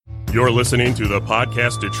You're listening to the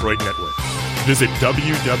Podcast Detroit Network. Visit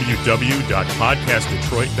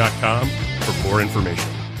www.podcastdetroit.com for more information.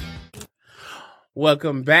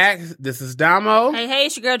 Welcome back. This is Damo. Hey,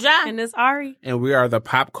 it's your girl John. And it's Ari. And we are the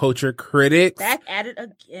Pop Culture Critics. Back at it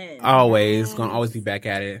again. Always. Gonna always be back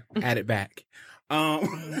at it. At it back.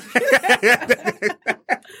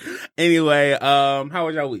 Anyway, how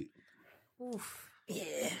was y'all week? Oof.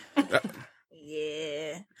 Yeah.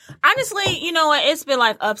 Yeah. Honestly, you know what? It's been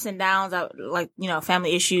like ups and downs,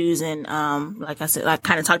 family issues, and like I said, I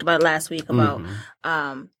kind of talked about it last week about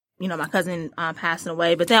my cousin passing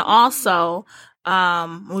away, but then also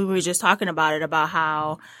we were just talking about it, about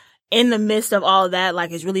how in the midst of all of that,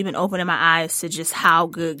 like, it's really been opening my eyes to just how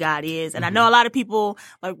good God is. And I know a lot of people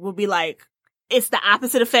will be like, it's the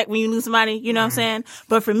opposite effect when you lose somebody, you know what I'm saying?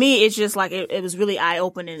 But for me, it's just like, it was really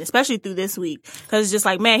eye-opening, especially through this week. Cause it's just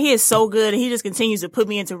like, man, he is so good, and he just continues to put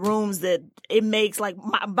me into rooms that it makes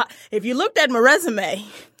if you looked at my resume,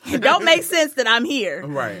 it don't make sense that I'm here.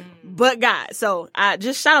 Right. But God. So I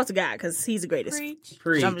just shout out to God, cause he's the greatest.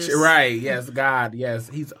 Preach. Right. Yes. God. Yes.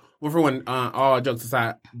 He's, well, for when, all jokes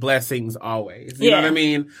aside, blessings always. You know what I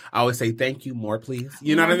mean? I always say thank you, more please.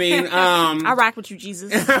 You know what I mean? I rock with you,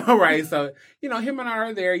 Jesus. Right. So, him and I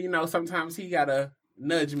are there, sometimes he gotta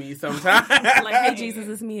nudge me sometimes. Like, hey, Jesus,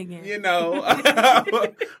 it's me again.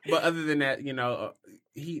 But other than that,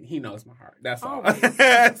 he knows my heart. That's all.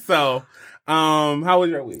 So, how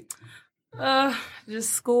was your week?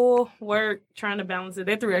 Just school, work, trying to balance it.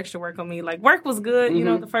 They threw extra work on me. Like, work was good,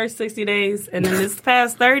 the first 60 days. And then this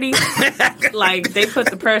past 30, they put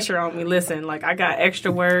the pressure on me. Listen, I got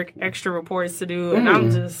extra work, extra reports to do. And I'm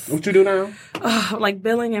just... What you do now?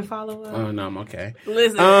 Billing and follow-up. Oh, no, I'm okay.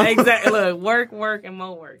 Listen, exactly. Look, work, and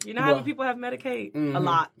more work. You know how many people have Medicaid? A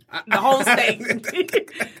lot. The whole state. Is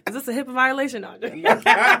this a HIPAA violation? No,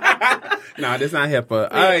 no, this not HIPAA.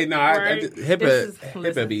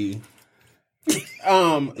 HIPAA be...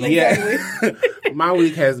 My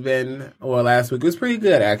week has been, last week was pretty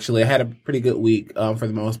good, actually. I had a pretty good week, for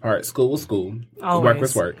the most part. School was school. Always. Work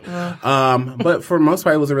was work. But for the most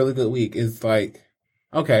part, it was a really good week. It's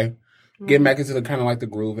okay, getting back into the kind of the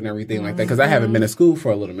groove and everything like that, because I haven't been to school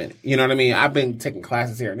for a little minute. You know what I mean? I've been taking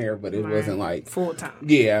classes here and there, but it wasn't full time.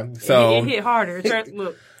 Yeah. So it hit harder.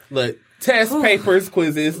 Look. Test, papers,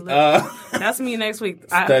 quizzes. That's me next week.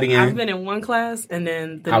 Studying. I've been in one class, and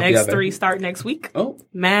then the next three start next week. Oh.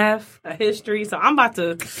 Math, history. So I'm about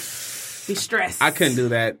to be stressed. I couldn't do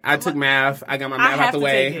that. I took math. I got my math out the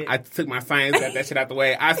way. I took my science, got that shit out the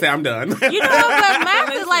way. I said, I'm done. But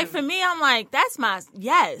math is for me, I'm that's my,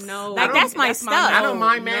 yes. No. That's my stuff. I don't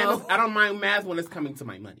mind math. I don't mind math when it's coming to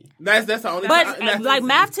my money. That's the only thing. But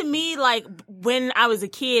math to me, when I was a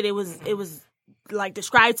kid, it was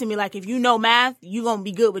described to me if you know math, you gonna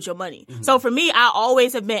be good with your money. Mm-hmm. So for me, I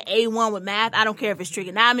always have been A1 with math. I don't care if it's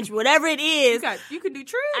trigonometry, whatever it is. You can do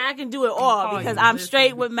trig. I can do it all because I'm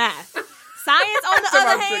straight with math. Science, on the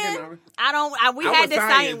other hand, we had this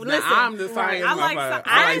science. Listen, I'm the science. I like science.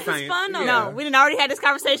 Science is fun though. No, we didn't already had this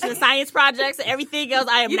conversation. The science projects and everything else.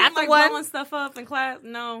 I am not the one blowing stuff up in class.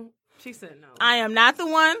 No. She said no. I am not the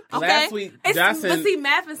one. Okay. Last week, but see,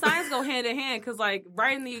 math and science go hand in hand because,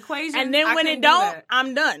 writing the equation. And then when it don't,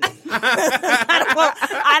 I'm done.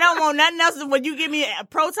 I don't want nothing else. When you give me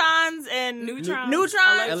protons and neutrons,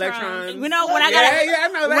 electrons. when I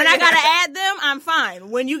gotta add them, I'm fine.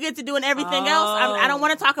 When you get to doing everything else, I don't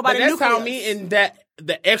want to talk about it. That's how me in that.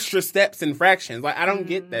 The extra steps and fractions. I don't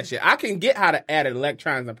get that shit. I can get how to add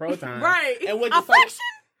electrons and protons. Right. And what a fraction?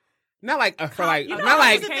 Not half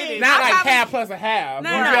plus a half. No,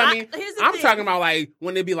 you know what I mean? I'm thing. talking about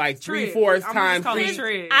when it be 3/4 times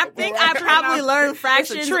 3. I think I probably learned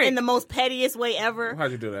fractions in the most pettiest way ever. How'd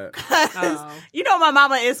you do that? Because my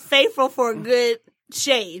mama is faithful for a good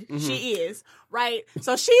shade. Mm-hmm. She is, right?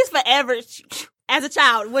 So she's forever, as a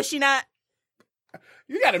child, was she not?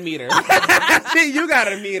 You gotta meet her. You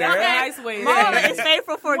gotta meet her. Okay. Nice way. Mama is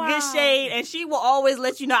faithful for a good shade, and she will always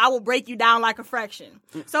let you know I will break you down like a fraction.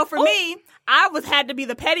 So for me, I had to be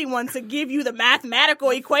the petty one to give you the mathematical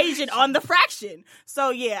equation on the fraction. So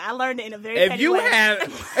yeah, I learned it in a very petty way. Look.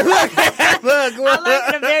 I learned it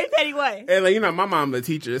in a very petty way. And my mom's a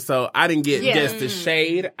teacher, so I didn't get just the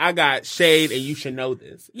shade. I got shade, and you should know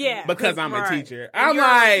this. Yeah, because I'm a teacher. I'm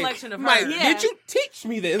did you teach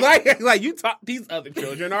me this? You taught these other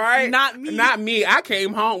children, all right? Not me. I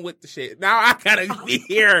came home with the shit. Now I gotta be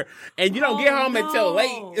here, and you don't get home until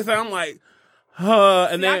late. So I'm like,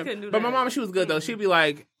 and then. But my mom, she was good though. She'd be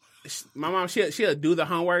like, my mom, she'll do the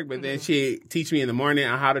homework, but then she'd teach me in the morning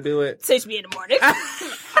on how to do it. Teach me in the morning.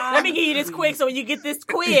 Let me give you this quick, so when you get this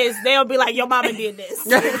quiz, they'll be like, your mama did this.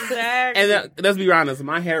 Exactly. And let's be honest,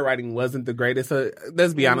 my handwriting wasn't the greatest. So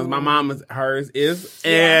let's be honest, my mom's, hers is,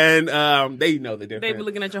 and they know the difference. They be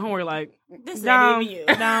looking at your homework like, This ain't Dom, even you.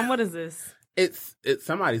 Dom, what is this? It's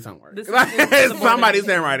somebody's homework. This is- It's somebody's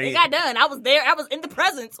handwriting. It got done. I was there. I was in the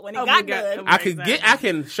presence when it Oh, got we got- done. I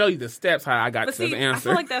can show you the steps how I got But to see, the I answer.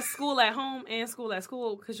 feel like that's school at home and school at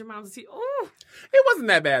school because your mom's a teacher. Ooh. It wasn't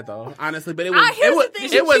that bad though, honestly. But it was. Here's It was. the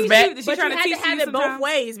thing. It was Did bad. she But try you to had teach to have you it both sometimes?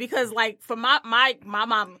 ways because, like, for my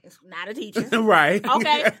mom is not a teacher. Right.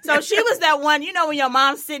 Okay, so she was that one. You know when your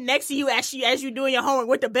mom's sitting next to you as you doing your homework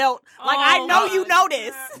with the belt. Like I Oh, know my you know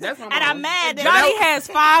this, That's my and mom. I'm mad. that Johnny has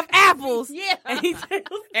 5 apples. Yeah. And he tells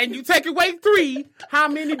And you take away 3. How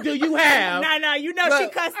many do you have? No, you know she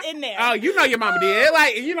Look. cussed in there. Oh, you know your mama did.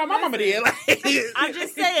 Like you know my mama did. Like I'm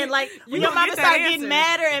just saying, like when You your gonna mama get that start answer. getting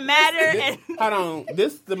madder and madder, and Hold on.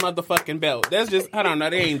 This is the motherfucking belt. That's just hold on. No,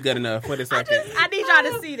 that ain't good enough. Wait a second. I need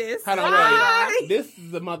y'all to see this. Hold on. Why? Wait. This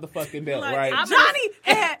is the motherfucking belt, Like, right? I'm- Johnny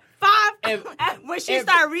had 5 If- When she If-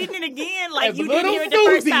 started reading it again, like if you didn't little hear it the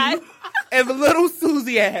first Susie- time. If little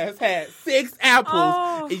Susie ass had 6 apples,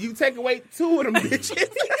 Oh. and you take away 2 of them bitches,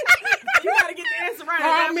 You gotta get the answer right. at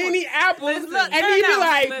how that many point. apples? Listen, and no, you be no,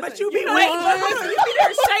 like, listen, but you be know, waiting. listen, you be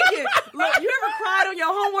there shaking. Look, you ever cried on your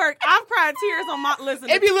homework? I've cried tears on my listen.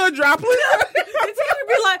 it be a little droplet. The teacher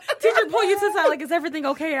be like, teacher pull you to the side like, is everything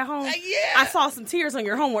okay at home? Yeah. I saw some tears on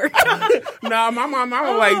your homework. No, my mom,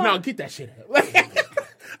 was like, no, get that shit up.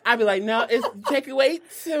 I'd be like, no, it's take away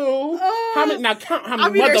 2. How many? Now count how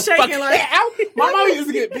many be there motherfuckers. shaking like- My mom used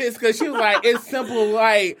to get pissed because she was like, it's simple,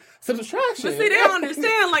 like subtraction. See, they don't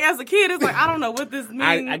understand. Like, as a kid, it's like, I don't know what this means.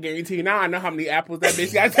 I guarantee you now. I know how many apples that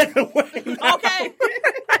bitch got taken away. Okay.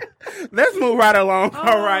 Let's move right along. Oh.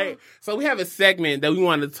 All right. So we have a segment that we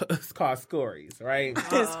want to it's called Stories, right?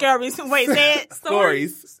 It's scary. Wait, say it.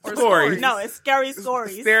 Stories. Or Stories. No, it's scary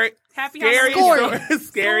stories. Happy Scary Halloween. stories.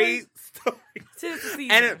 Scary stories. Tis the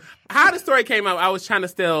season. And how the story came out, I was trying to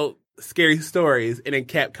spell scary stories, and it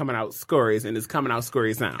kept coming out stories, and it's coming out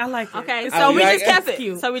stories now. I like it. Okay, It's so you we like just kept it? it.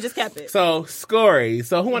 Cute. So we just kept it. So stories.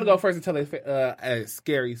 So who want to go first and tell a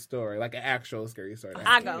scary story, like an actual scary story?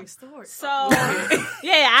 I go. Story. So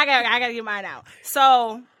yeah, I gotta get mine out.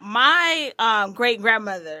 So my great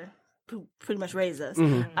grandmother, who pretty much raised us,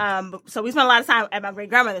 so we spent a lot of time at my great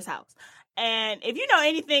grandmother's house. And if you know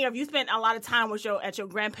anything, if you spent a lot of time with at your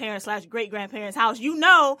grandparents / great grandparents' house, you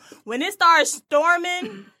know when it starts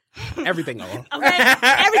storming. Everything on. Okay,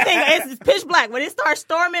 everything is pitch black. When it starts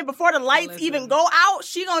storming, before the lights listen. even go out,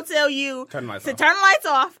 she gonna tell you Turn the lights to off. turn the lights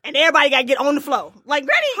off, and everybody gotta get on the floor. Like,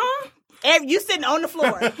 Granny, you sitting on the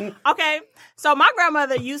floor. Okay, so my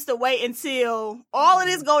grandmother used to wait until all of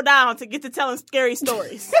this go down to get to telling scary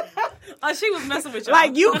stories. Oh, she was messing with y'all.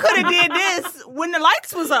 Like, you could have did this when the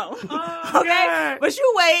lights was on. Okay, God. but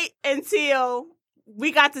you wait until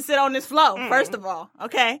we got to sit on this floor. First of all,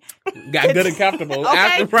 okay, Got good and comfortable.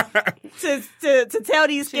 Okay. After to tell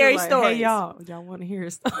these She scary was like, stories. Hey, y'all want to hear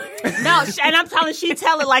a story? No, and I'm telling she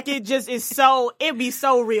tell it like it just is so, it be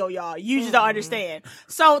so real, y'all. You just don't understand.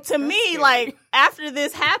 So to me, like, after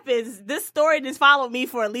this happens, this story just followed me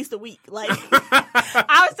for at least a week. Like,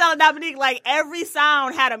 I was telling Dominique, like, every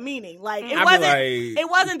sound had a meaning. Like, it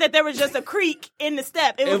wasn't that there was just a creak in the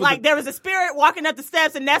step. It was like there was a spirit walking up the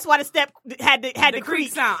steps, and that's why the step had the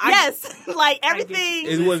creak sound. Yes. Like, everything.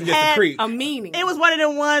 it wasn't just a had creep. A meaning. It was one of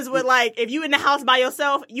them ones with, like, if you in the house by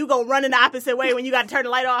yourself, you go run in the opposite way when you got to turn the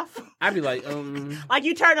light off. I'd be like, Like,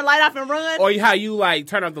 you turn the light off and run. or how you like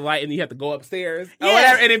turn off the light and you have to go upstairs or Yeah.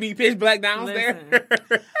 whatever, and it be pitch black downstairs.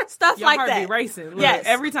 Stuff like heart that. be racing. Look, Yes.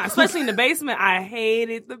 every time, especially in the basement. I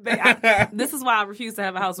hated the basement. This is why I refuse to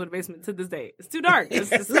have a house with a basement to this day. It's too dark. It's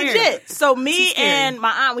scary. Legit. So me scary. and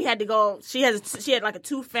my aunt, we had to go. She had like a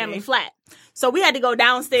 2-family flat. So we had to go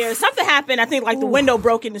downstairs. Something happened. I think like the window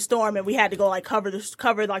broke in the storm, and we had to go like cover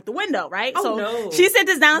like the window, right? Oh, so no. she sent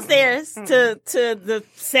us downstairs to the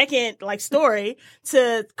second like story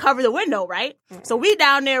to cover the window, right? So we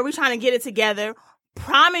down there, we trying to get it together.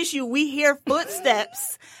 Promise you, we hear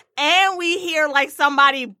footsteps and we hear like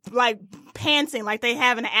somebody like panting, like they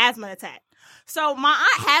having an asthma attack. So my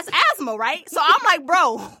aunt has asthma, right? So I'm like,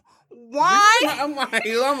 bro, why? I'm like, But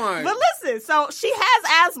listen, so she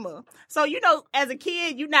has asthma. So, you know, as a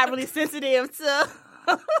kid, you're not really sensitive to...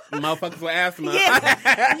 motherfuckers with asthma.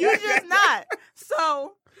 Yeah, you just not.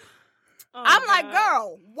 So, I'm like,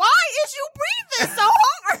 girl, why is you breathing so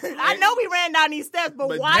hard? I know we ran down these steps,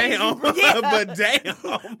 but why is you breathing? But damn.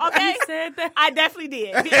 Okay, You said that. I definitely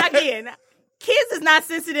did. Again, kids is not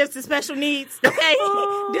sensitive to special needs, okay?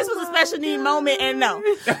 This was a special need moment, and no.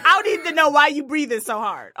 I would need to know why you breathing so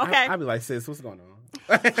hard, okay? I'd be like, sis, what's going on?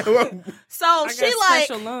 So I she got like,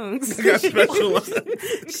 special lungs. Got special.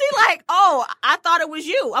 she like, oh, I thought it was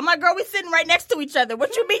you. I'm like, girl, we sitting right next to each other.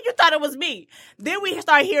 What you mean you thought it was me? Then we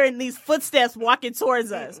start hearing these footsteps walking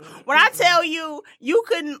towards us. When I tell you, you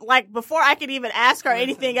couldn't, like, before I could even ask her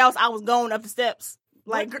anything else, I was going up the steps.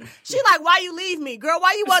 Like, she like, why you leave me? Girl,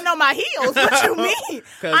 why you wasn't on my heels? What you mean?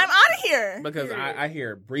 I'm out of here. Because I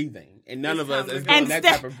hear breathing, and none of us is doing And, that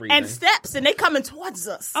type of breathing. and steps, and they coming towards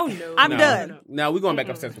us. Oh, no. I'm no. done. No, we're going back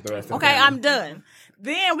upstairs with the rest of Okay, the family. I'm done.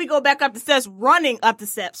 Then we go back up the steps, running up the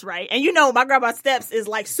steps, right? And you know, my grandma's steps is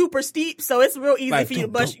like super steep, so it's real easy Like, for you to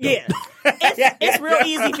dum, brush. dum, dum. Yeah, it's real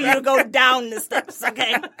easy for you to go down the steps.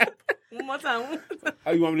 Okay, One more time.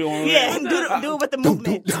 Oh, you want me to do one? yeah, do it with the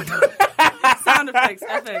movement. Sound effects.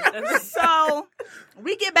 FX. So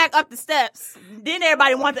we get back up the steps. Then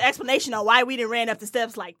everybody wants the explanation on why we didn't ran up the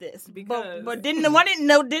steps like this. Because- but didn't none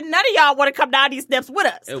of y'all want to come down these steps with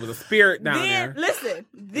us? It was a spirit down Then there. listen,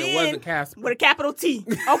 It wasn't Casper. with a capital T.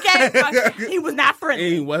 Okay, he was not friendly.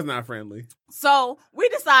 And he was not friendly. So we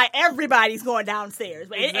decide everybody's going downstairs.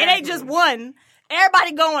 But it ain't just one.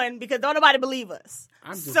 Everybody going because don't nobody believe us.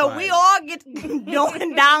 I'm just So like- we all get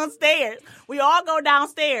going downstairs. We all go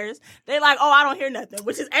downstairs. They like, oh, I don't hear nothing,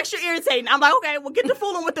 which is extra irritating. I'm like, okay, well, get the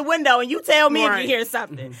fooling with the window and you tell me if Right. you hear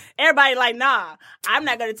something. Everybody like, nah, I'm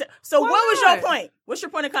not going to tell. So Why what was your not? point? What's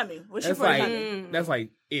your point of coming? What's your That's point like of coming? that's like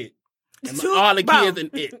it. And To- all the bro. kids and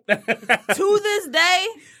it To this day,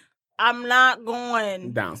 I'm not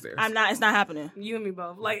going. downstairs. I'm not. It's not happening. You and me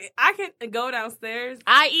both. Like, I can go downstairs.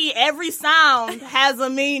 I.e., every sound has a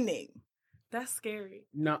meaning. That's scary.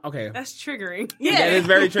 No, okay. That's triggering. Yeah. That is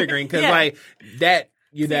very triggering because Yeah. like that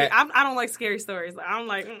you See, that I don't like scary stories. Like, I'm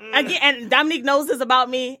like, Again, and Dominique knows this about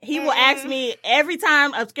me. He will ask me every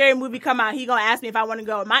time a scary movie come out. He gonna ask me if I want to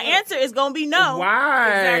go. My answer is gonna be no. why?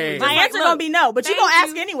 Exactly. My Like, answer look, gonna be no. But you thank gonna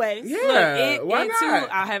ask you. anyways. Yeah, Look, why it not? too,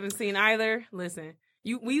 I haven't seen either. Listen,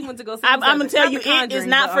 we went to go see. I'm this gonna other- tell not you, The it is Conjuring,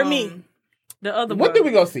 not the, for me. The other What one. did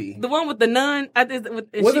we go see? The one with the nun. Was it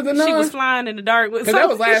the She nun? was flying in the dark. Because that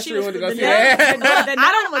was last year we went to go see The that.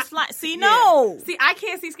 nun was flying. See, no. See, I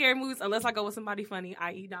can't see scary movies unless I go with somebody funny,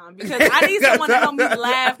 i.e. Dom, because I need someone to help me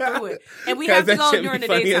laugh through it. And we 'Cause have to that go shit during be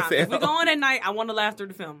the funny as daytime. If we hell. go on at night, I want to laugh through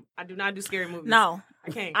the film. I do not do scary movies. No. I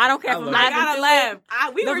can't. I don't care if I'm love laughing. I gotta through laugh.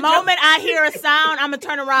 it. We The were moment I hear a sound, I'm gonna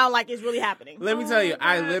turn around like it's really happening. Let me tell you,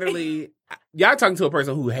 I literally y'all talking to a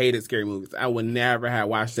person who hated scary movies. I would never have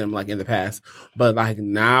watched them like in the past, but like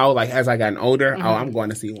now, like as I gotten older, oh, I'm going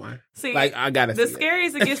to see one. See, Like I gotta the see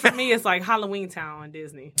scariest it gets for me is like Halloween Town on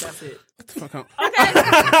Disney. That's it. it. Fuck on.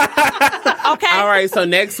 Okay. All right, so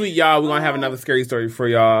next week, y'all, we're gonna have another scary story for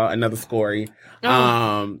y'all, another story.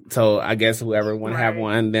 So I guess whoever want to have Right.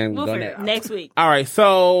 one, then We'll go figure it next. out. Next week, All right,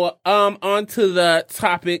 so on to the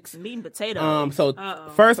topics. meat and potatoes. So Uh-oh.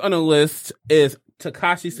 first on the list is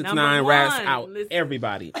Tekashi 69 Number rats one. out Listen.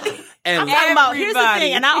 everybody. I'm And talking about, here's the Everybody.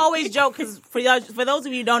 thing, and I always joke because for those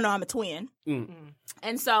of you who don't know, I'm a twin. Mm.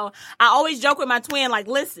 And so I always joke with my twin, like,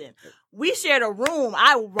 listen, we shared a room.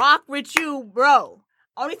 I rock with you, bro.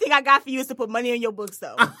 Only thing I got for you is to put money in your books,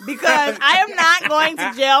 though, because I am not going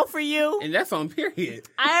to jail for you. and that's on period.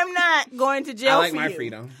 I am not going to jail I like for my you.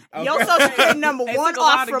 freedom. Your social security number It one took a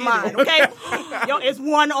lot off to from get mine, it. okay? Yo, it's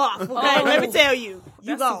one off, okay? Oh. Let me tell you.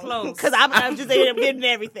 You That's too go. close. Because I'm just ended up getting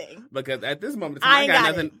everything. Because at this moment, in I time, I ain't got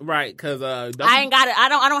got nothing. Right? Because I ain't got it. I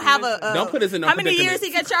don't have a. Don't put us in no How many predicament. years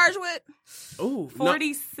he got charged with? Ooh, no.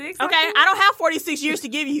 46. Okay, I don't have 46 years to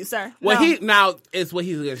give you, sir. Well, No. he now it's what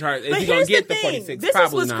he's going to charge. Is But he going here's to get the the thing. 46? This is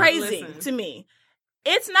Probably what's not. crazy Listen. to me.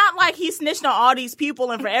 It's not like he snitched on all these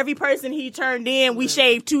people, and for every person he turned in, we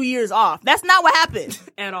shaved 2 years off. That's not what happened.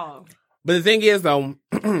 at all. But the thing is, though,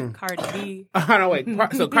 Cardi B. no, wait.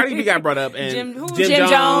 So Cardi B got brought up, and Jim Jim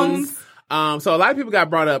Jones. So a lot of people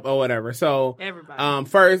got brought up or whatever. So Everybody.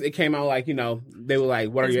 first it came out like, you know, they were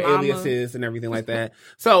like, what are His your mama. aliases and everything like that.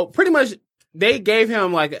 So pretty much they gave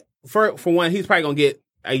him like, for one, he's probably going to get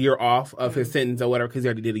a year off of his sentence or whatever because he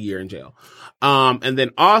already did a year in jail. And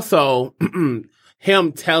then also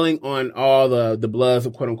him telling on all the Bloods,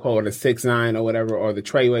 quote unquote, or the 6ix9ine or whatever, or the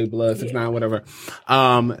Treyway Blood 6ix9ine, whatever.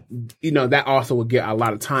 You know, that also would get a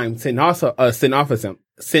lot of time sent off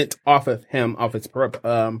of him off his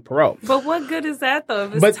parole. But what good is that though?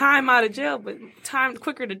 If it's But- time out of jail, but time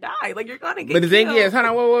quicker to die. Like you're gonna get. But the thing killed. is, hold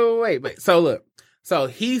on, wait. So look, so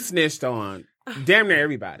he snitched on damn near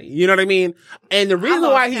everybody. You know what I mean? And the reason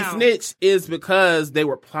lost why he count. snitched is because they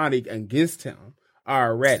were plotting against him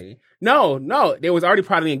already. No, they was already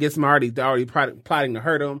plotting against him already. They already plotting to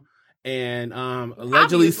hurt him. And allegedly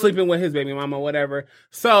Obviously. sleeping with his baby mama, whatever.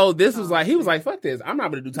 So this was like, he was like, fuck this. I'm not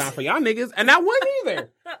gonna do time for y'all niggas. And I wasn't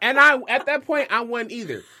either. And at that point, I wasn't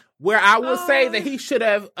either. Where I would say that he should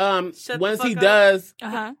have, once he does,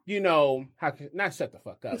 you know, not shut the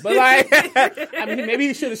fuck up, but like, I mean, maybe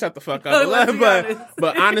he should have shut the fuck up.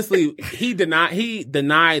 But honestly, he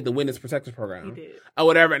denied the witness protection program or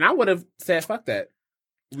whatever, and I would have said, fuck that.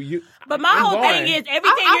 But my whole thing is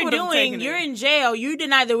everything you're doing, you're in jail. You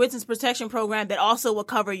deny the witness protection program that also will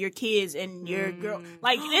cover your kids and your girl.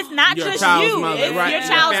 Like it's not your just child's you, mother, it's right? your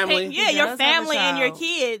child's family. your family and your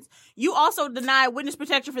kids. You also deny witness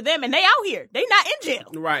protection for them, and they out here. They not in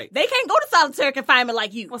jail. Right. They can't go to solitary confinement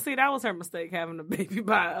like you. Well, see, that was her mistake having a baby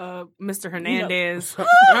by Mr. Hernandez.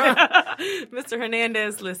 Mr.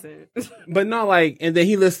 Hernandez, listen. But no, like, and then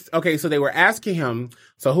he lists, okay, so they were asking him,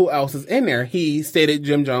 so who else is in there? He stated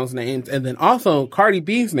Jim Jones' names, and then also Cardi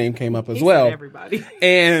B's name came up as well. Everybody.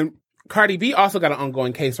 And Cardi B also got an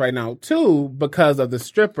ongoing case right now, too, because of the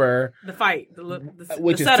stripper. The fight.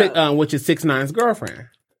 Which is 6ix9ine's girlfriend.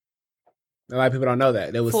 A lot of people don't know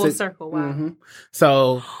that. There was full circle. Wow. Mm-hmm.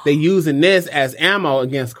 So they using this as ammo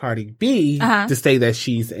against Cardi B to say that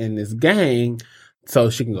she's in this gang, so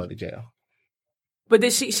she can go to jail. But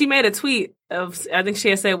then she made a tweet of, I think she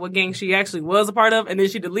had said what gang she actually was a part of, and then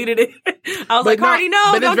she deleted it. I was like, Cardi, no,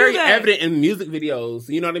 but don't it's very do that. evident in music videos.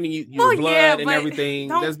 You know what I mean? Your blood and everything.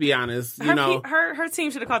 Let's be honest. You know, her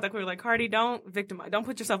team should have caught that quick. Like, Cardi, don't victimize. Don't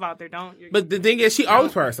put yourself out there. But the thing is, she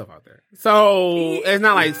always put herself out there. So it's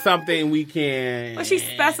not like something we can. But she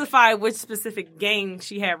specified which specific gang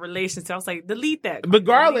she had relations to. I was like, delete that.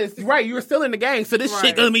 Regardless, right? You were still in the gang, so this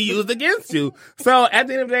shit gonna be used against you. So at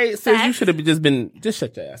the end of the day, sis, you should have just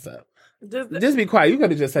shut your ass up. Just be quiet. You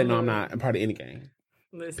could have just said, no, I'm not. I'm part of any gang.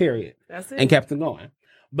 Listen, period. That's it. And kept it going.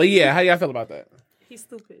 But yeah, how y'all feel about that? He's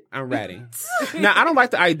stupid. I'm ready. Now, I don't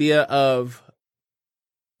like the idea of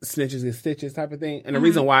snitches and stitches type of thing. And the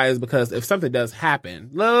reason why is because if something does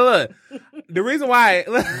happen, look. The reason why,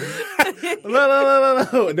 look.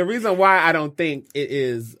 The reason why I don't think it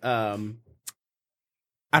is, I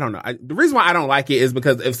don't know. The reason why I don't like it is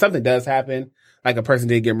because if something does happen, like a person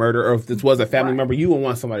did get murdered, or if this was a family member, you would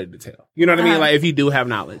want somebody to tell. You know what I mean? Like if you do have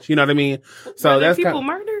knowledge, you know what I mean? So that's people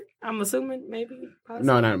murdered. I'm assuming maybe. Possibly.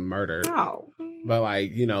 No, not murder. Oh, but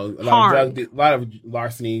like a lot of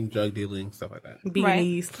larceny, drug dealing, stuff like that.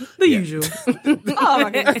 Beatings, the usual. Oh my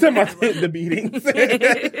God. The beatings,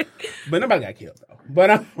 but nobody got killed though.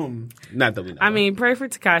 But not that we know. I mean, pray for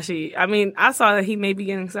Tekashi. I mean, I saw that he may be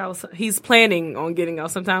getting out. He's planning on getting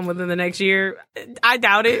out sometime within the next year. I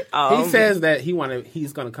doubt it. He says that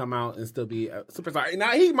he's going to come out and still be a superstar.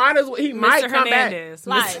 Now he might come Hernandez.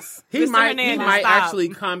 back. He might actually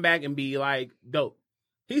come back and be like dope.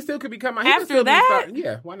 He still could be coming out. After that?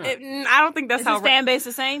 Yeah, why not? I don't think that's how his fan base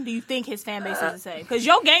the same? Do you think his fan base is the same? Because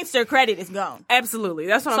your gangster credit is gone. Absolutely.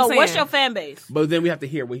 That's what I'm saying. So what's your fan base? But then we have to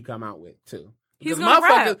hear what he come out with, too. He's going to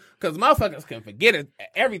rap. Because motherfuckers can forget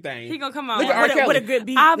everything. He going to come out Look at R. Kelly. With a good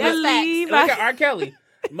beat. I believe. Look at R. Kelly.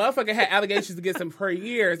 Motherfucker had allegations against him for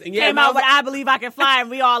years. And came out with I Believe I Can Fly, and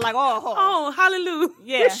we all like, oh, hallelujah.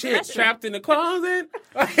 Yeah. Shit, trapped in the closet.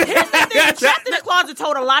 Trapped in the closet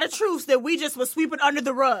told a lot of truths that we just was sweeping under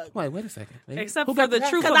the rug. Wait a second. Except for the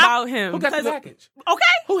truth about him. Who got the package? Okay.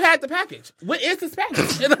 Who had the package? What is this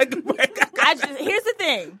package? Here's the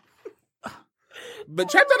thing. But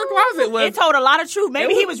Trapped in the Closet was... It told a lot of truth.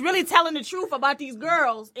 Maybe he was really telling the truth about these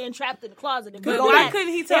girls in Trapped in the Closet. Why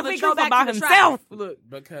couldn't he tell the truth about himself? Look,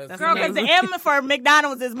 because the M for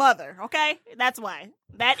McDonald's is mother, okay? That's why.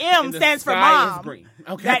 That M stands for mom. Is green.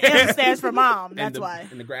 Okay. That M stands for mom. That's why.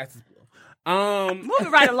 And the grass is blue.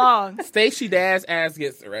 Moving right along. Stacey Dash ass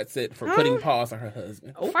gets arrested for putting paws on her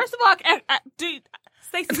husband. First of all, dude...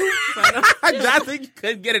 Stacey. I think you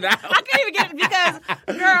couldn't get it out. I can't even get it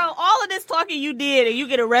because, girl, all of this talking you did and you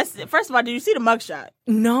get arrested. First of all, did you see the mugshot?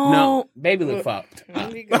 No. Baby look fucked.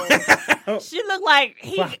 She looked like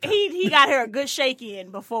he got her a good shake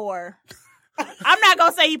in before. I'm not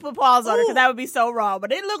going to say he put paws on her because that would be so wrong,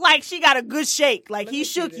 but it looked like she got a good shake. Like he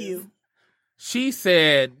shook you. She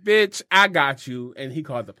said, bitch, I got you. And he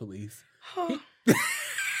called the police.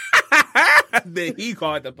 Then he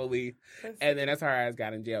called the police, and then that's how her ass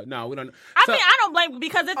got in jail. No, we don't. I mean, I don't blame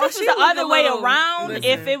because if this was the other way around,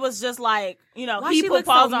 if it was just like he put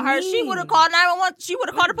paws on her, she would have called 911. She would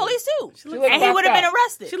have called the police too, and he would have been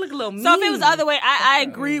arrested. She looked a little mean. So if it was the other way, I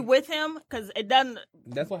agree with him because it doesn't.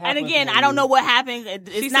 That's what happened. And again, I don't know what happened.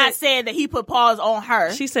 It's not said that he put paws on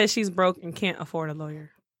her. She says she's broke and can't afford a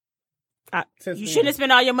lawyer. You shouldn't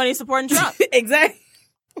spend all your money supporting Trump. Exactly.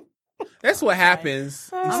 That's what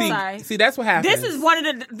happens. See, that's what happens. This is one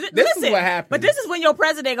of the. This is what happens. But this is when your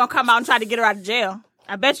president gonna come out and try to get her out of jail.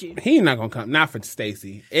 I bet you. He's not gonna come. Not for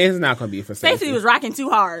Stacey. It's not gonna be for Stacey. Stacey was rocking too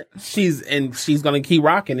hard. She's gonna keep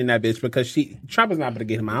rocking in that bitch because Trump is not gonna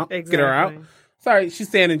get him out. Exactly. Get her out. Sorry, she's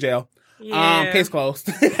staying in jail. Yeah. Case closed.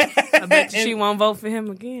 I bet you she won't vote for him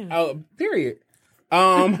again. Oh, period.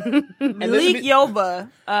 Malik Yoba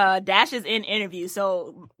dashes in interview.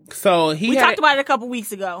 So we talked about it a couple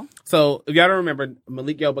weeks ago. So if y'all don't remember,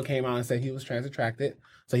 Malik Yoba came out and said he was trans attracted.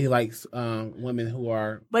 So he likes women who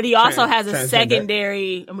are. But he also has a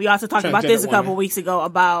secondary, and we also talked about this a couple weeks ago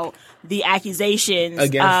about the accusations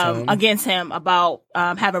against him about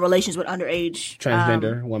having relations with underage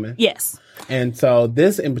transgender women. Yes. And so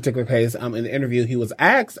this in particular case, in the interview, he was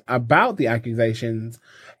asked about the accusations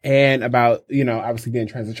and about, obviously being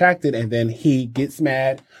trans attracted. And then he gets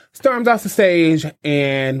mad, storms off the stage,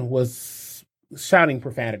 and was shouting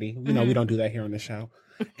profanity. We don't do that here on the show.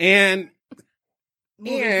 And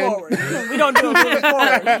moving forward. We don't do it moving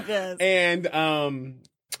forward. And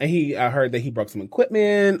he heard that he broke some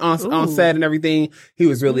equipment on set and everything. He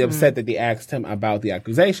was really upset that they asked him about the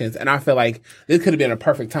accusations. And I feel like this could have been a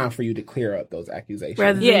perfect time for you to clear up those accusations.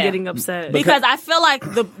 Rather than getting upset. Because I feel like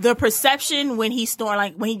the perception when he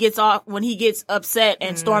gets upset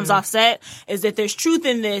and storms off set is that there's truth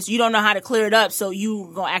in this. You don't know how to clear it up, so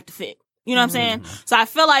you gonna act a fit. You know what I'm saying? So I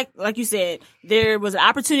feel like you said, there was an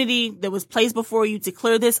opportunity that was placed before you to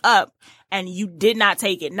clear this up, and you did not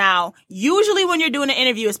take it. Now, usually when you're doing an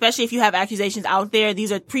interview, especially if you have accusations out there,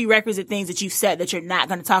 these are prerequisite things that you've said that you're not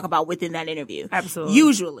going to talk about within that interview. Absolutely.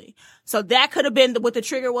 Usually. So that could have been what the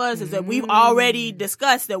trigger was, is that we've already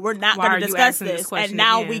discussed that we're not going to discuss this. And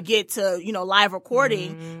now we get to, live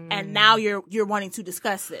recording, and now you're wanting to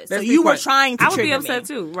discuss this. So you were trying to trigger me. I would be upset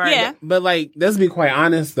too, right? Yeah. But let's be quite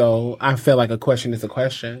honest though. I feel like a question is a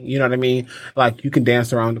question. You know what I mean? Like, you can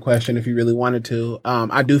dance around the question if you really wanted to.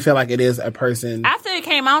 I do feel like it is a person. After it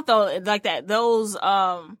came out though, like that, those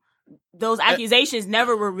accusations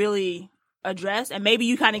never were really addressed. And maybe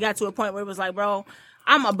you kind of got to a point where it was like, bro,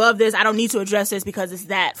 I'm above this. I don't need to address this because it's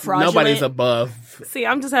that fraudulent. Nobody's above. See,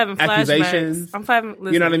 I'm just having accusations. Listen,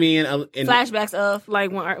 you know what I mean? Flashbacks of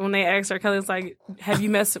like when they asked R. Kelly, it's like, have you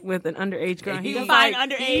messed with an underage girl? He defined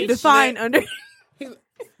underage. Define underage.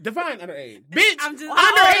 Define underage, bitch. I'm just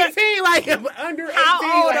under 18, like under 18.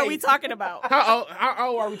 How old are we talking about? How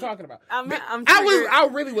old are we talking about? I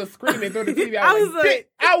really was screaming through the TV.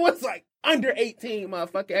 I was like, under 18,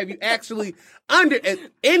 motherfucker. Have you actually under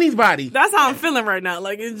anybody? That's how I'm feeling right now.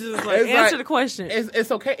 Like, it's just like, answer the question.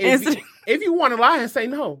 It's okay. If you want to lie and say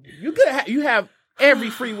no, you could. You have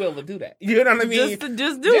every free will to do that. You know what I mean?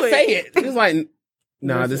 Just do it. Say it. It's like,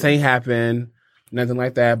 no, this ain't happened. Nothing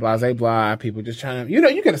like that. Blah, blah, blah. People just trying to,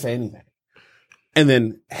 you could have said anything. And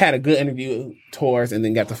then had a good interview tours and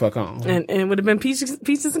then got the fuck on. And it would have been peaches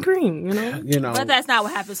and cream, But that's not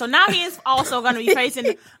what happened. So now he is also going to be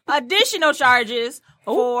facing additional charges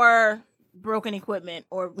for broken equipment,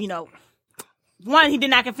 or, one, he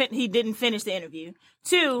didn't finish the interview.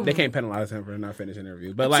 Two, they can't penalize him for not finishing the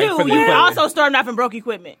interview. But two, he also stormed off and broke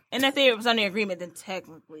equipment. And if they was under agreement, then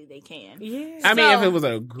technically they can. Yeah. I mean, if it was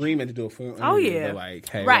an agreement to do a full interview, but like,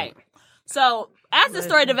 hey. Right. So as the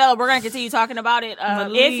story develops, we're going to continue talking about it.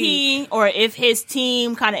 If he or if his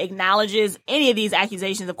team kind of acknowledges any of these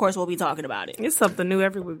accusations, of course, we'll be talking about it. It's something new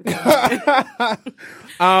every week. Pray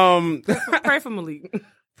for Malik.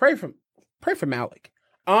 Pray for Malik.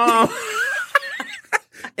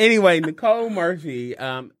 Anyway, Nicole Murphy,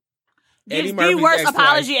 gives the worst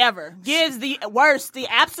apology ever. Gives the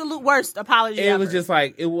absolute worst apology ever. It was just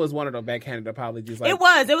like, it was one of the backhanded apologies. Like, it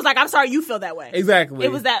was like, I'm sorry you feel that way. Exactly.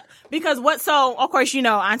 It was that, because of course,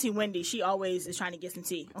 Auntie Wendy, she always is trying to get some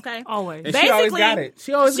tea, okay? Always. And she always got it.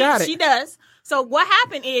 She always got it. She does. So what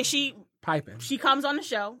happened is she comes on the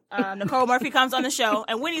show. Nicole Murphy comes on the show,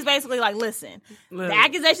 and Wendy's basically like, listen, the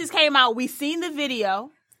accusations came out. We seen the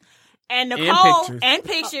video. And Nicole, and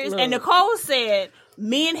pictures. And Nicole said,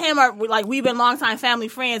 me and him are like, we've been longtime family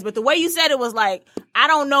friends, but the way you said it was like, I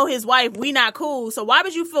don't know his wife, we not cool. So why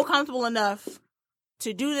would you feel comfortable enough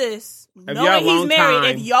to do this, knowing he's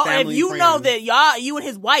married? If you know that you and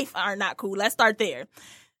his wife are not cool, let's start there.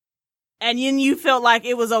 And then you felt like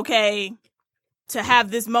it was okay to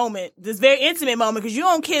have this moment, this very intimate moment, because you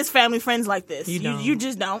don't kiss family friends like this. You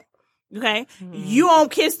just don't. Okay? You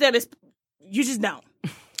don't kiss them. You just don't.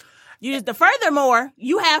 Furthermore,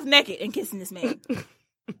 you half naked and kissing this man.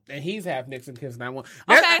 And he's half Nixon kiss 911.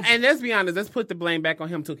 Okay. And let's be honest, let's put the blame back on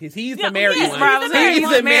him too, because he's Yeah, the married yes, one. he's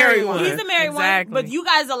the married one. He's the married Exactly. one. But you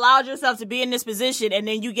guys allowed yourself to be in this position, and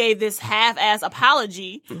then you gave this half-ass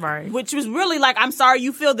apology, Right. which was really like, I'm sorry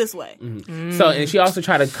you feel this way. Mm-hmm. So, and she also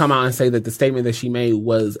tried to come out and say that the statement that she made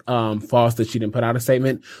was false, that she didn't put out a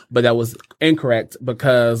statement, but that was incorrect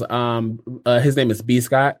because his name is B.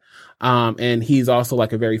 Scott. And he's also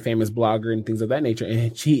like a very famous blogger and things of that nature.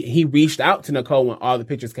 And he reached out to Nicole when all the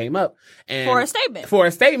pictures came up and For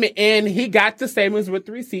a statement. And he got the statements with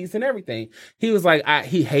the receipts and everything. He was like,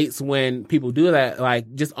 he hates when people do that.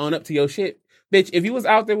 Like, just own up to your shit. Bitch, if you was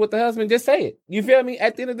out there with the husband, just say it. You feel me?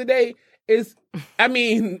 At the end of the day, it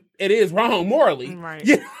is wrong morally. Right.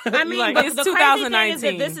 Yeah. I mean, Like, but it's the crazy thing is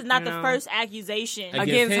that 2019, this is not you the know? first accusation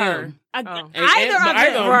Against her. him. Oh. Either of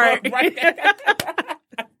them. Right.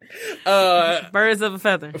 Birds of a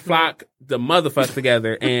feather. Flock the motherfuckers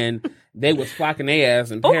together, and they was flocking their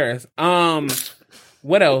ass in Paris.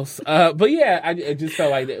 What else? But yeah, I just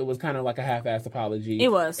felt like it was kind of like a half-assed apology.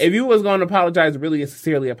 It was. If you was going to apologize, really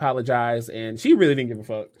sincerely apologize, and she really didn't give a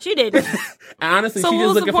fuck. She did. And honestly, So she what just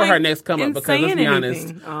was the looking for her point next come up in because let's saying be honest,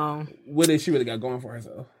 anything? Oh. what does she really got going for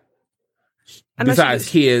herself? I know Besides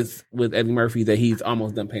she- kids with Eddie Murphy that he's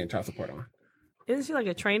almost done paying child support on. Isn't she like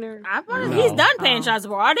a trainer? He's done paying child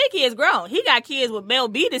support. All their kids grown. He got kids with Mel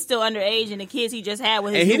B that's still underage, and the kids he just had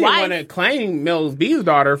with his And he new didn't wife. want to claim Mel B's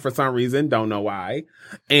daughter for some reason. Don't know why.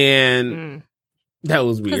 And that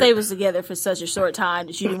was weird. Because they was together for such a short time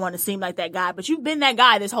that you didn't want to seem like that guy, but you've been that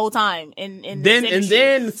guy this whole time in this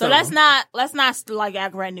industry. So let's not like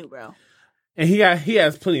act brand new, bro. And he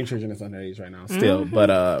has plenty of children that's underage right now still.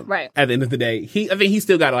 But Right. at the end of the day, I think he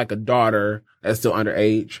still got like a daughter that's still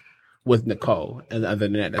underage with Nicole. And other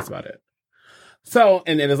than that, that's about it. So,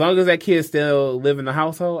 and then as long as that kid still live in the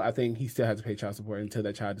household, I think he still has to pay child support until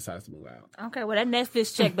that child decides to move out. Okay, well that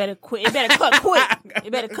Netflix check better quit. It better cut quick.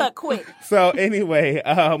 It better cut quick. So anyway,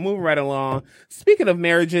 moving right along. Speaking of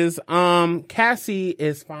marriages, Cassie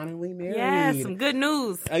is finally married. Yeah, some good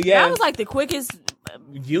news. Yes. That was like the quickest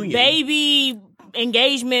union. baby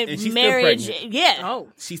engagement, And she's still marriage. pregnant. Yeah. Oh,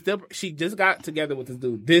 She just got together with this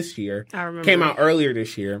dude this year. I remember. Came out earlier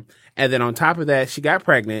this year. And then on top of that, she got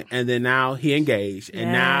pregnant. And then now he engaged.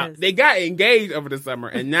 And now Yes. they got engaged over the summer.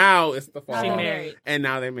 And now it's the fall. She married. And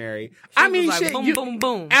now they're married. She I was mean, like, shit. boom, boom,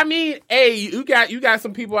 boom. I mean, hey, you got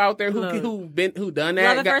some people out there who done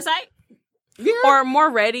that. Love at first sight? Yeah. Or more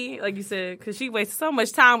ready, like you said, because she wasted so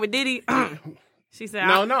much time with Diddy. She said,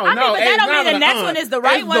 no. I mean, but that hey, don't mean the next uh-uh. one is the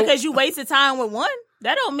right It's one the- because you wasted time with one.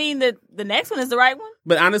 That don't mean that the next one is the right one.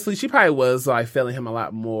 But honestly, she probably was like feeling him a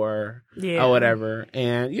lot more Yeah. or whatever.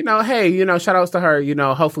 And, hey, shout outs to her.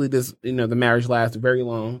 Hopefully this, the marriage lasts very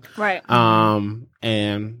long. Right.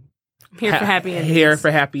 And Here for happy endings. Here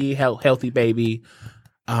for happy, healthy baby.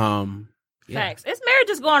 Yeah. Facts. It's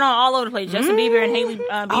marriages going on all over the place. Justin Bieber and Hailey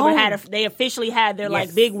Bieber they officially had their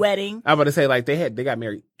like big wedding. I was about to say like they got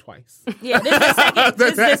married twice. Yeah, this is the second.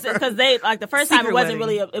 This because they like the first time it Secret wasn't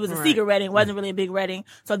wedding. really it was a Right. secret wedding. It wasn't really a big wedding.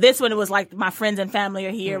 So this one it was like my friends and family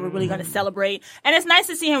are here. We're really going to celebrate, and it's nice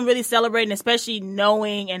to see him really celebrating, especially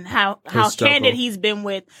knowing and how struggle. candid he's been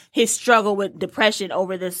with his struggle with depression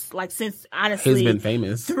over this. Like since honestly He's been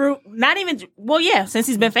famous. through not even since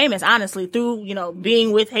he's been famous honestly through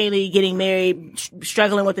being with Hailey, getting married,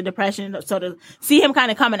 struggling with the depression. So to see him kind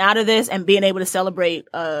of coming out of this and being able to celebrate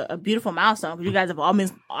a beautiful milestone, because you guys have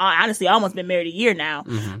almost been married a year now.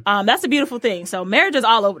 That's a beautiful thing. So marriage is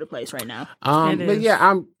all over the place right now. But is.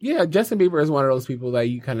 Justin Bieber is one of those people that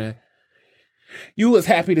you was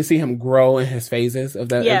happy to see him grow in his phases. If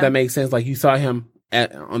that makes sense. Like you saw him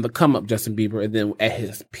on the come up Justin Bieber, and then at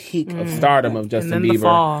his peak of stardom of Justin and then Bieber, the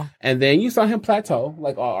fall. and then you saw him plateau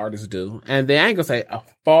like all artists do. And then I ain't gonna say a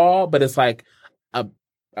fall, but it's like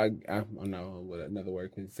I don't know what another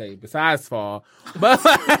word could say besides fall, but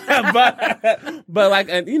like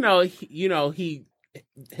he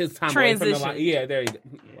his time away from the Transition. life. Yeah, there you go.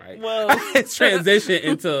 Right. Whoa. It's transition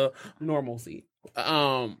into normalcy.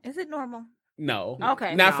 Is it normal? No.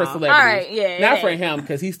 Okay. Not for No. celebrities. All right, yeah, Not yeah. for him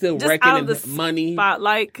because he's still Just raking out in of the money.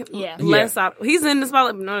 Spotlight. Yeah. Less out. He's in the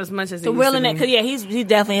spotlight, but not as much as he So used willing to it, be. because he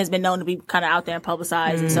definitely has been known to be kind of out there and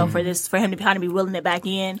publicized, and so for him to kind of be willing it back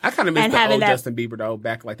in. I kind of miss and the having old that- Justin Bieber though,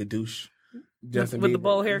 back like the douche. Justin With Bieber. the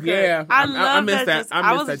bowl haircut. Yeah, I I love miss that that. Justin- I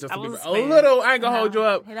I miss was- that Justin I was Bieber. a A fan. little. I ain't gonna hold you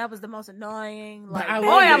up. Hey, that was the most annoying. Like, I boy,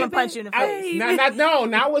 love I'm it. gonna punch you in the face.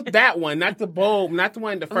 Not with that one. Not the bowl. Not the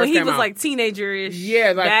one the first When he time was out. like teenager-ish.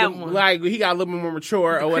 Yeah, that one. like he got a little bit more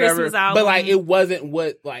mature The or whatever. Christmas album. But like it wasn't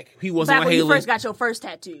what like he wasn't Back on when you Haley. first got your first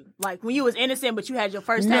tattoo, like when you was innocent, but you had your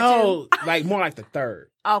first No, like more like the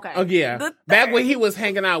third. tattoo. Okay. Oh yeah, The back third. when he was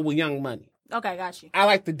hanging out with Young Money. Okay, got you. I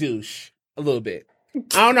like the douche a little bit. I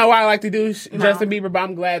don't know why I like to douche Justin Bieber, but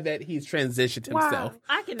I'm glad that he's transitioned himself.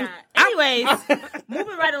 I cannot. Anyways,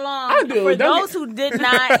 moving right along. I do. For those who did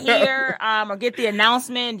not hear or get the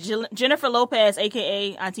announcement, Jennifer Lopez,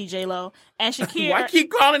 a.k.a. Auntie J-Lo, and Shakira. Why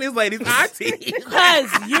keep calling these ladies auntie?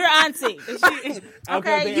 Because you're auntie.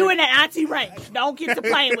 Okay? You in that auntie rank. Don't get to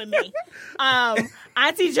playing with me.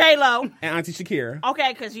 Auntie J-Lo. And Auntie Shakira.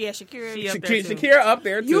 Okay, because, Shakira. Shakira up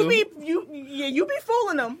there, too. You be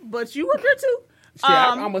fooling them, but you up there, too. Shit,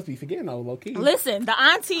 I must be forgetting those low key. Listen, the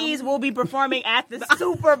aunties will be performing at the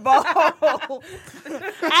Super Bowl. At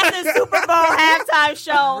the Super Bowl halftime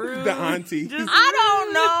show. The auntie. I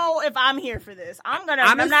don't know if I'm here for this. I'm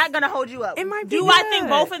not gonna hold you up. It might be Do good. I think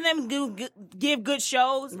both of them give good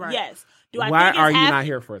shows? Right. Yes. Do I Why think it's are you not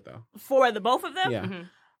here for it though? for the both of them? Yeah. Mm-hmm.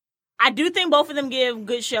 I do think both of them give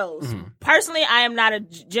good shows. Mm-hmm. Personally, I am not a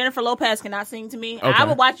Jennifer Lopez cannot sing to me. Okay. I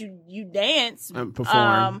would watch you dance,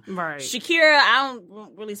 perform. Right. Shakira, I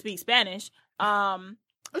don't really speak Spanish.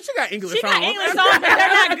 She got English She songs. got English songs, but they're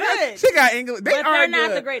not good. She got English. But they're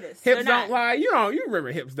not the greatest. Hips They're don't not. lie. You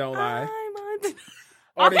remember Hips Don't Lie.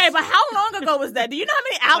 Okay, but how long ago was that? Do you know how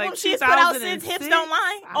many albums she's put out since Hips 2006? Don't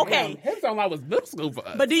Lie? Okay. Hips Don't Lie was middle school for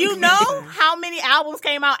us. But do you know how many albums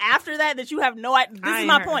came out after that you have no idea? This is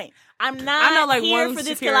my point. I'm not I know like here one for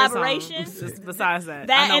this Shakira collaboration. Song. Besides that,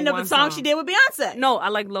 That I know and the one song she did with Beyonce. No, I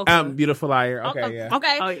like Loca. Beautiful Liar. Okay, yeah.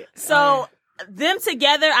 Okay. Oh, yeah. So them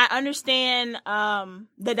together, I understand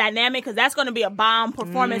the dynamic because that's going to be a bomb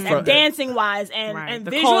performance and dancing wise and The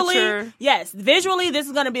visually. culture. Yes, visually this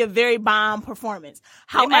is going to be a very bomb performance.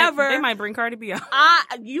 However, they might bring Cardi B out.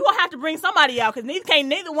 you will have to bring somebody out because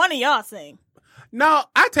neither one of y'all sing. No,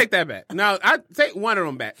 I take that back. No, I take one of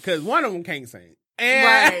them back because one of them can't sing. And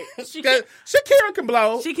Right. Shakira can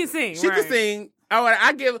blow. She can sing. She can sing.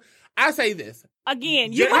 I say this.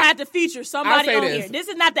 Again, you gonna have to feature somebody say on this. here. This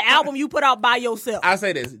is not the album you put out by yourself. I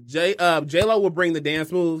say this. J-Lo will bring the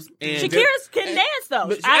dance moves. And Shakira can dance though.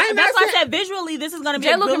 but That's why I saying- said visually this is gonna be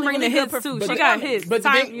J-Lo a really, can bring really the good hits too. performance. She got hits. But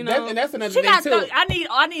Time, you know. and that's another She thing got. too.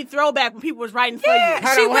 I need throwback when people was writing for Yeah, you.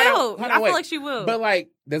 Hold she on, hold on, will. hold on, I feel wait. like she will. But like,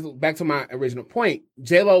 that's back to my original point.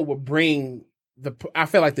 J-Lo will bring I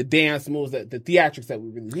feel like the dance moves, the theatrics that we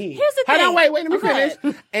really need. Here's the Hold thing. on, wait, let me Okay.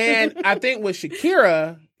 finish. And I think with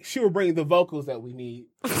Shakira, she will bring the vocals that we need.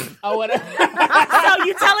 Oh, whatever. So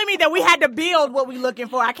you telling me that we had to build what we looking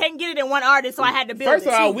for? I can't get it in one artist, so I had to build. First it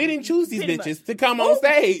of all, too. we didn't choose these Pretty bitches to come on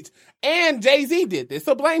stage. And Jay-Z did this,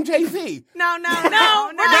 so blame Jay-Z. no, No, we're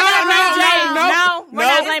not blaming Jay. No, we're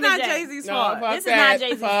not blaming It's not Jay. Jay-Z's No, fault. fuck This is that. not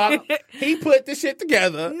Jay-Z's Fuck. He put the shit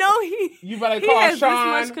together. No, You better he call has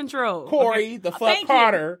Sean, this much control. Corey, the fuck Thank you.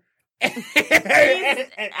 Carter. and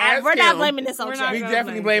ask We're not him. blaming this on We're Jay. not We gonna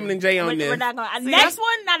definitely blame blaming Jay on We're this. not going. See, Next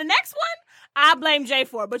one, now the next one, I blame Jay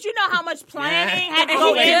for. But you know how much planning had to And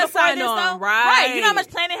go he in just before signed this, on, though. right. You know how much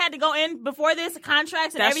planning had to go in before this,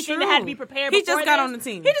 contracts and That's everything true. that had to be prepared. He before just got this. on the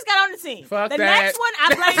team. He just got on the team. Fuck the that. next one,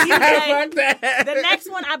 I blame you, Jay. Fuck that. The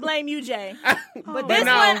next one, I blame you, Jay. But this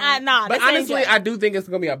no. one, But this ain't honestly, Jay. I do think it's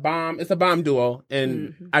gonna be a bomb. It's a bomb duo, and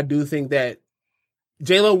Mm-hmm. I do think that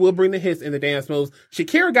J-Lo will bring the hits and the dance moves.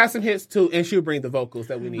 Shakira got some hits too, and she'll bring the vocals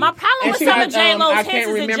that we need. My problem And with she some got, of J-Lo's I hits can't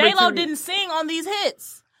is that remember J-Lo too- didn't sing on these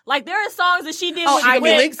hits. Like, there are songs that she did She with could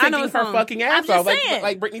be lip I know syncing the her song. fucking I'm ass just off, saying.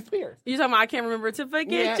 like Britney Spears. You talking about I can't remember to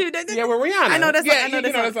forget Yeah, you. yeah, with Rihanna. I know that song. Yeah, I know you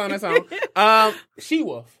that know song. that song. She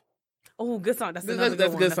Wolf. Oh, good song. That's That's another good a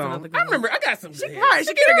one. good That's song. another good I one. remember. I got some. She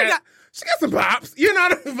Shakira She got some bops. You know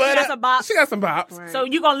what I mean? But, got some bops. She got some bops. Right. So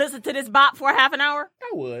you gonna listen to this bop for a half an hour? I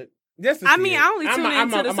would. Just to I see mean, it. I only tune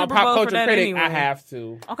into the I'm Super a pop Bowl for culture that critic. anyway. I have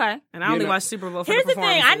to. Okay. And I only You know. watch Super Bowl for Here's the the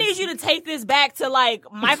thing. I need you to take this back to like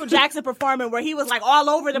Michael Jackson performing where he was like all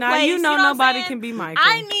over the Now, place. you know what I'm nobody saying? can be Michael.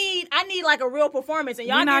 I need like a real performance, and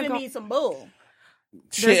y'all We're not giving gon- me some bull.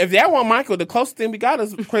 Shit, if that wasn't Michael, the closest thing we got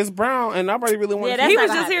is Chris Brown, and nobody really wants Yeah, to that's He not was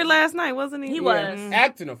gonna just here happen. last night, wasn't he? He was.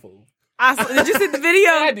 acting a fool. Did you see the video?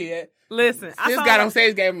 I did. Listen, I This saw guy like- on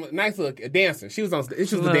stage gave him a nice look, a dancer. She was a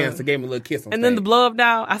Look. dancer, gave him a little kiss on And then the stage. blow up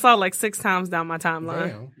doll. I saw it like 6 times down my timeline.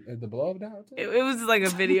 Damn, is the blow up down too? It was just like a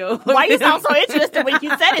video. Why you sound so interested when you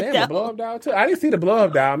said it Damn, the though? blow up down too. I didn't see the blow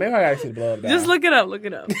up down. Maybe I gotta see the blow up down. Just look it up. Look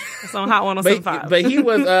it up. It's on Hot 107.5. But he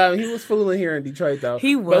was fooling here in Detroit though.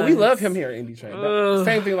 He But we was. love him here in Detroit. Ugh.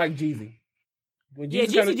 Same thing like Jeezy. When Yeah,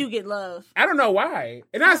 Jeezy's Jeezy gonna- do get love. I don't know why.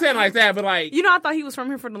 And not saying like that, but like You know, I thought he was from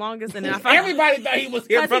here for the longest, and then I found everybody thought he was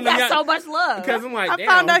here Because from he the got young. so much love. Because I'm like, I damn,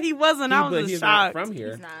 found out he wasn't. I but was he's just not shocked from here.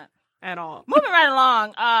 He's not. at all. Moving right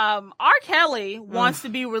along, R. Kelly wants to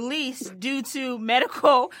be released due to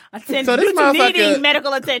medical attention, So this due to motherfucker- needing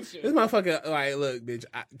medical attention. This motherfucker, like, look, bitch,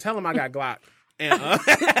 tell him I got Glock.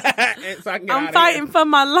 and so I can get I'm fighting for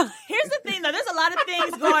my life. Here's the thing, though. There's a lot of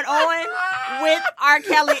things going on with R.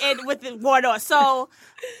 Kelly and with it going on. So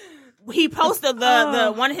he posted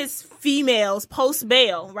the one of his females post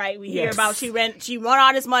bail, right? We hear about she won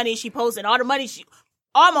all this money. She posted all the money.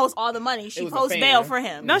 Almost all the money. She post bail for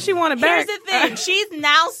him. No, she wanted back. Here's the thing. She's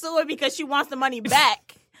now suing because she wants the money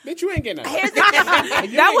back. Bitch, you ain't getting nothing. Here's the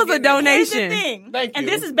thing. That was a donation. Here's the thing. Thank And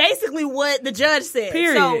you. this is basically what the judge said.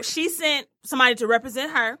 Period. So she sent somebody to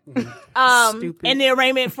represent her. Stupid. In the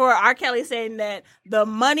arraignment for R. Kelly, saying that the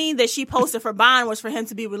money that she posted for bond was for him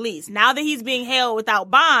to be released. Now that he's being held without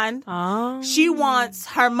bond, she wants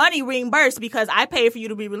her money reimbursed because I paid for you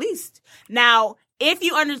to be released. Now, if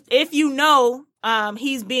you know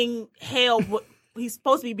he's being held, he's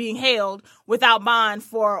supposed to be being held without bond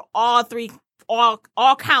for all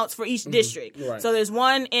counts for each district. Right. So there's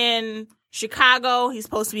one in Chicago. He's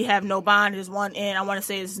supposed to have no bond. There's one in, I want to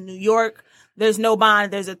say it's New York. There's no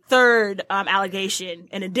bond. There's a third allegation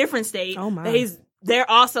in a different state. Oh my. That they're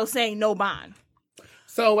also saying no bond.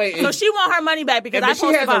 So wait. So she want her money back because I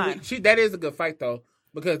posted bond. That is a good fight though,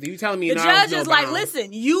 because you telling me The judge is like,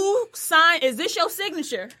 listen, you sign. Is this your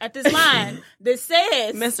signature at this line that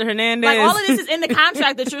says Mr. Hernandez? Like all of this is in the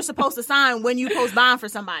contract that you're supposed to sign when you post bond for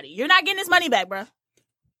somebody. You're not getting this money back, bro.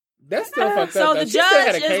 That's still fucked up. So though. the She still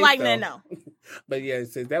had judge a is case, like, though. no. But yeah,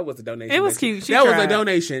 since that was a donation. It was cute. She that was tried. a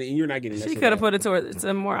donation, and you're not getting that. She shit could have back. put it towards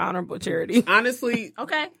a more honorable charity. Honestly,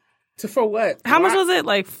 Okay. for what? How much Why- was it?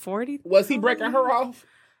 Like 40? Was he breaking her off?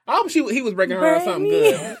 I hope he was breaking her off something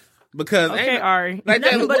good. Because Okay, ain't- Ari. like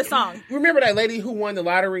Nothing that, but a song. Remember that lady who won the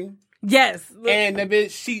lottery? Yes. And the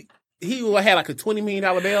bitch, he had like a $20 million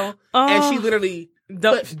bill, Oh. and she literally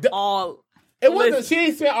all. It wasn't. She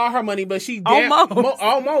didn't spend all her money, but she Almost.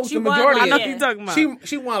 almost She the won, majority. like, I know of yeah. what you're talking about.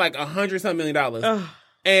 She won like $100-something million, Ugh.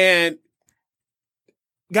 and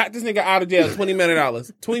got this nigga out of jail $20 million.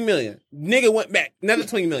 $20 million. Nigga went back another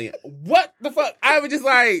 $20 million. What the fuck? I was just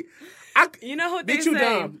like, You know what they Bitch, you say?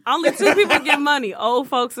 dumb. Only two people get money: old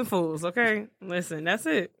folks and fools. Okay, listen, that's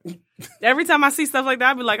it. Every time I see stuff like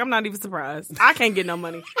that, I be like, I'm not even surprised. I can't get no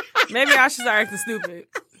money. Maybe I should start acting stupid.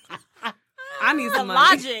 I need The some money.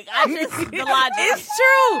 logic. The logic. It's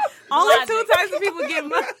true. Only Logic. two types of people get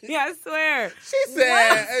money. I swear. she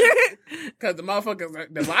said, because the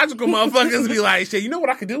motherfuckers, the logical motherfuckers be like, shit, you know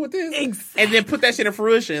what I could do with this? And then put that shit in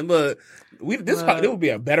fruition. Look, it would be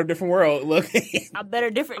a better, different world. Look. A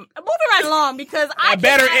better different. Moving right along because I A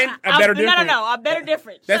better cannot- in- a better different. No. A better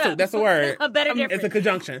different. Shut up. That's a word. A better different. It's a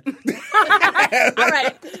conjunction. All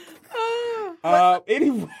right.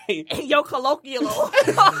 Anyway. Your colloquial word.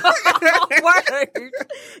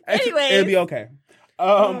 Anyway. It'll be okay.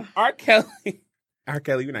 R. Kelly,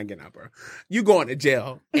 you're not getting out, bro. You going to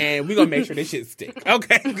jail, and we're gonna make sure this shit stick.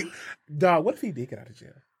 Okay, dog. What if he did get out of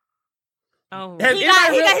jail? Oh, Has He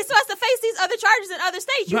anybody got his supposed to face these other charges in other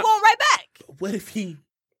states. You But- going right back. What if he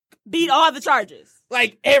Beat all the charges.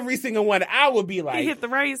 like every single one? I would be like, he hit the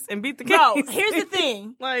race and beat the case. No, here's the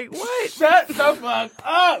thing. Like what? shut the fuck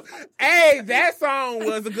up. Hey, that song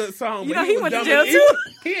was a good song. You but know he was went to dumb jail as- too?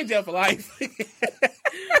 He in jail for life.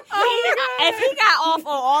 If he got off on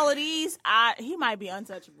all of these, he might be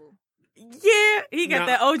untouchable. Yeah, he got No.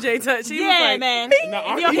 that OJ touch. He was Yeah, like, man. No,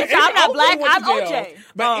 You know, even I'm not OJ black. went to I'm jail. OJ.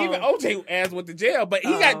 But Oh. even OJ ass went to jail. But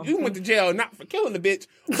he went to jail not for killing the bitch,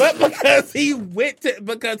 but because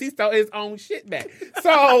because he stole his own shit back.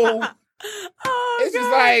 So it's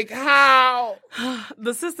just like how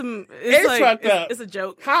the system is It's like, fucked up. It's a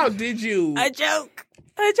joke. how did you? A joke.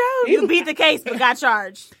 A joke. You beat the case but got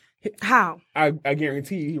charged. How? I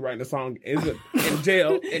guarantee you, he writing a song in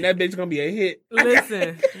jail, and that bitch gonna be a hit.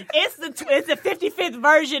 Listen, It's the 55th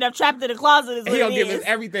version of Trapped in the Closet. Is what He gonna it give is. us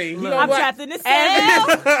everything. He Look, I'm gonna trapped in the cell.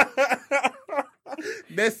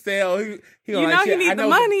 that sale. He you gonna know like, he shit, I need the know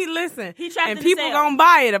money. Listen, He trapped and in the people cell. gonna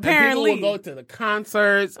buy it. and people Apparently, will go to the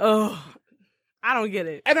concerts. oh, I don't get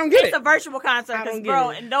it. I don't get It's it. a virtual concert, I don't 'cause, get bro,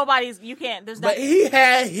 it. and there's But nothing. he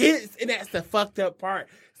had hits, and that's the fucked up part.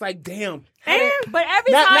 It's like, damn. But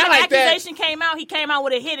every Not- time not an like that. accusation came out, he came out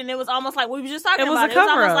with a hit, and it was almost like we were just talking It was about. a It was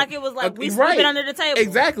almost cover-up. like it was like we Right. sweep it under the table.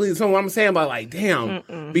 Exactly. So what I'm saying about like,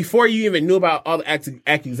 damn, before you even knew about all the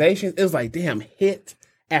accusations, it was like, damn, hit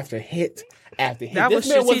after hit after hit. That This was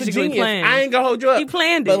man was a strategically genius. planned. I ain't gonna hold you up. He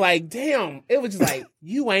planned But it. like, damn, it was just like,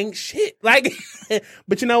 you ain't shit. Like,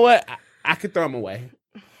 but you know what? I could throw him away.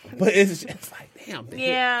 But it's just like, damn. the hit.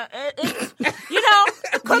 Yeah, it's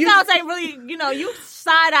cookouts ain't really, you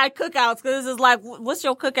side-eye cookouts because it's like, what's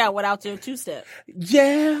your cookout without your two-step?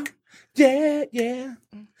 Yeah. Yeah. Yeah.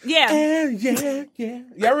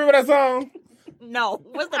 Y'all remember that song? No.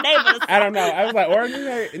 What's the name of the song? I don't know. I was like,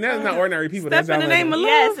 ordinary. And that's not ordinary people. Step That's in the Name of Love.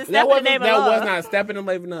 Yes, it's Step in the Name of Love. That was not Step in the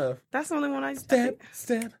Name of Love. That's the only one I Step,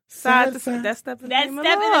 side to side. That's Step in the That's Name of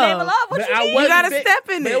Step Love. in the Name of Love. What you mean? You gotta step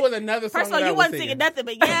in But it. it was another song. First of all, that you I was wasn't singing. singing nothing,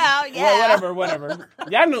 but yeah. Well, whatever.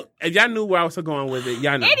 Y'all knew. If y'all knew where I was going with it,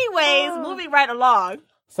 y'all know. Anyways, moving right along.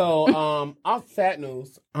 So, off sad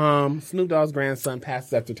news, Snoop Dogg's grandson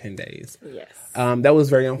passes after 10 days. Yes. That was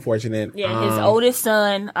very unfortunate. Yeah, his oldest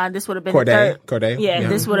son, this would have been Corday. the third. Yeah,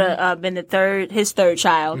 this would have been his third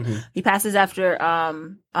child. Mm-hmm. He passes after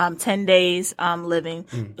 10 days living.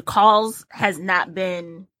 The cause has not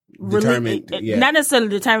been Determined, yeah. not necessarily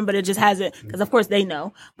determined, but it just hasn't, because of course they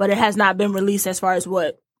know, but it has not been released as far as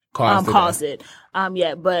what caused it.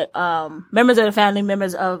 But members of the family,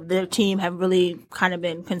 members of their team have really kind of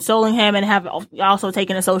been consoling him and have also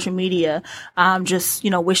taken to social media, just,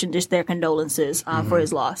 wishing just their condolences for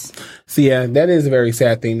his loss. So yeah, that is a very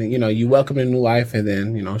sad thing that, you welcome a new life and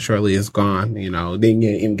then, shortly it's gone, then you didn't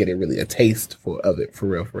even get really a taste of it for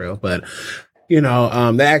real. But,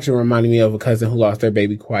 that actually reminded me of a cousin who lost their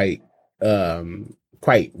baby quite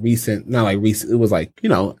recent, not like recent. It was like,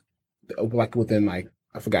 like within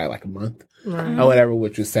I forgot, like a month or whatever,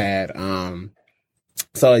 which was sad.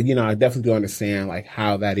 So, I definitely do understand like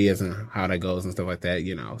how that is and how that goes and stuff like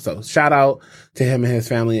that, So shout out to him and his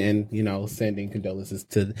family and, sending condolences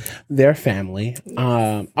to their family.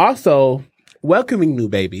 Also welcoming new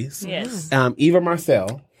babies. Yes. Eva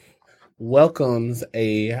Marcel welcomes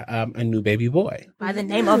a new baby boy by the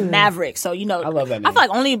name of Maverick. So, I love that name. I feel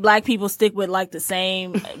like only black people stick with like the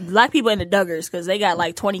same black people in the Duggars, because they got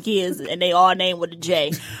like 20 kids and they all named with a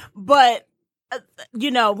J. But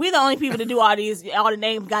we're the only people to do all the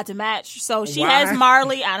names got to match. So she has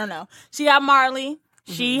Marley. I don't know. She got Marley.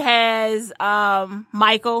 She has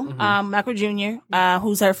Michael, Michael Jr.,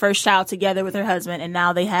 who's her first child together with her husband, and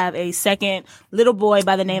now they have a second little boy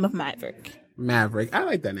by the name of Maverick. I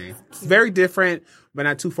like that name. It's very different, but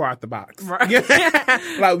not too far out the box. Right.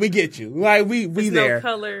 Like, we get you. Like, we there. No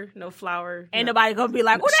color, no flower. Ain't nobody gonna be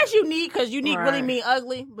like, well, that's unique, because unique really mean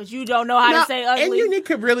ugly, but you don't know how to say ugly. And unique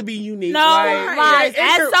could really be unique. No,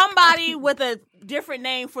 as somebody with a different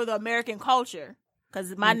name for the American culture,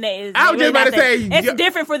 because my name is... I was just about to say... It's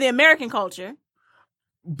different for the American culture.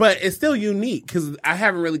 But it's still unique, because I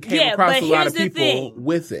haven't really came across a lot of people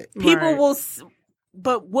with it. People will...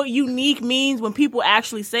 But what unique means when people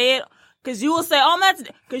actually say it, because you will say,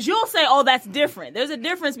 that's different. There's a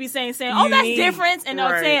difference between saying, oh, that's different, and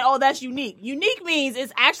saying, oh, that's unique. Unique means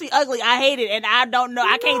it's actually ugly. I hate it, and I don't know.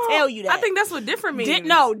 I can't tell you that. I think that's what different means.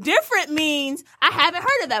 Different means I haven't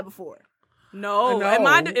heard of that before. No. In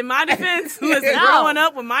my defense, listen, growing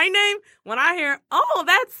up with my name, when I hear, oh,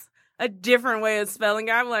 that's a different way of spelling,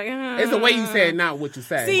 I'm like, it's the way you say it, not what you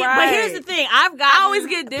say. See, but here's the thing. I always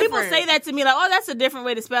get different. People say that to me, like, oh, that's a different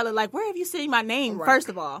way to spell it. Like, where have you seen my name, first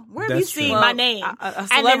of all? Where have you seen my name? A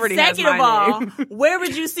celebrity and then second has my of all, where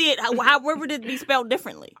would you see it? Where would it be spelled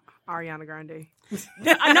differently? Ariana Grande.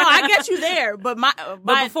 No, I get you there, but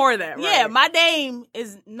but before that, right? Yeah, my name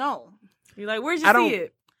is, no. You're like, where'd you see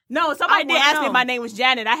it? No, somebody did ask me if my name was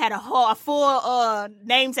Janet. I had a full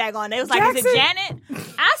name tag on. They was like, Jackson? Is it Janet?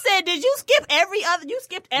 I said, did you skip every other? You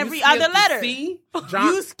skipped every other letter.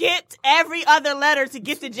 You skipped every other letter to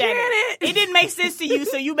get to Janet. It didn't make sense to you,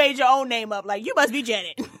 so you made your own name up. Like, you must be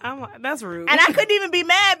Janet. That's rude. And I couldn't even be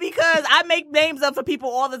mad because I make names up for people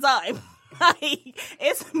all the time. Like,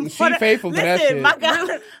 it's she faithful to that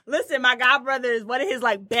shit. My god brother is one of his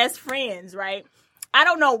like best friends, right? I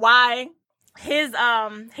don't know why. He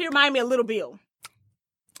reminded me of Little Bill.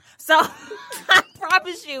 So I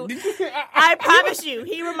promise you,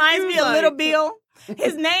 he reminds me of Little Bill.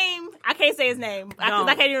 His name, I can't say his name because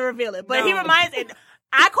I can't even reveal it. But he reminds me.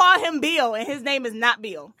 I call him Bill, and his name is not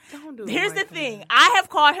Bill. Here's the thing: I have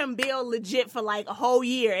called him Bill legit for like a whole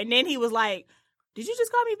year, and then he was like, "Did you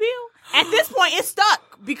just call me Bill?" At this point, it's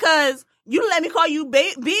stuck because you let me call you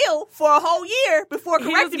Bill for a whole year before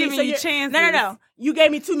correcting me. So you chances. No. You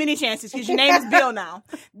gave me too many chances because your name is Bill now.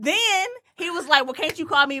 Then he was like, well, can't you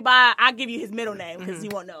call me by, I'll give you his middle name because he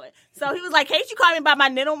won't know it. So he was like, can't you call me by my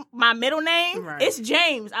middle name? Right. It's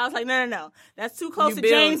James. I was like, no. That's too close to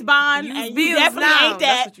James Bond. And you definitely ain't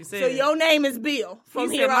that. That's what you said. So your name is Bill.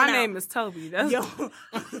 From here on out. My name is Toby. Your name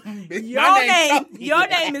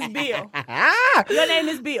is Bill. Your name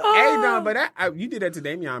is Bill. Hey, no, but you did that to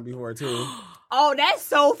Damian before, too. Oh, that's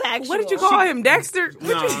so factual. What did you call him? Dexter?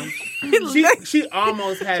 No. She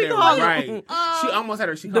almost had it right. She almost had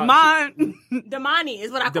her. She called Damani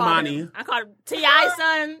is what I called him. I called him T.I.'s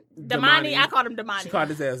son. Damani. I called him Damani. She called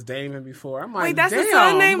his ass Damon before. I'm like, wait, that's damn, the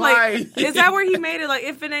son name? Like, is that where he made it? Like,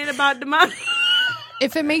 if it ain't about Damani?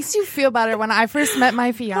 If it makes you feel better, when I first met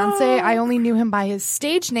my fiance, I only knew him by his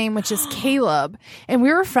stage name, which is Caleb. And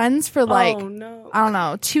we were friends for I don't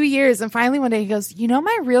know, 2 years. And finally one day he goes, you know,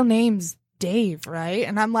 my real name's Dave, right?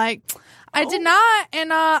 And I'm like, I did not, and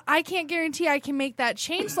I can't guarantee I can make that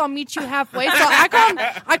change, so I'll meet you halfway. So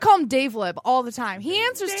I call him Dave Lib all the time. He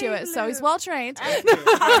answers to it, so he's well trained.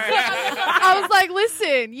 I was like,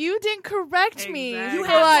 listen, you didn't correct me You for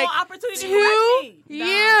have like full opportunity to 2 correct me.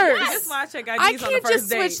 years. That's why I check IDs I on the can't first just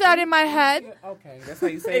date. switch that in my head. Okay, that's how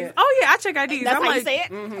you say it. Oh yeah, I check IDs. That's I'm how like, you say it?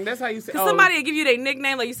 Mm-hmm, that's how you say it. Cause somebody will give you their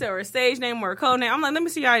nickname, like you said, or a stage name or a code name. I'm like, let me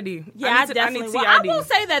see your ID. Yeah, I need to definitely. see Well, your ID. I will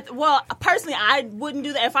say that. Well, personally, I wouldn't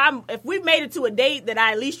do that if we made it to a date that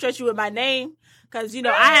I at least trust you with my name. Because, you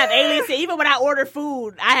know, I have aliases. Even when I order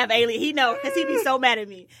food, I have aliases. He know, because he be so mad at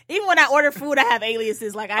me. Even when I order food, I have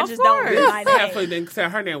aliases. Like, I just don't do my Definitely name. didn't say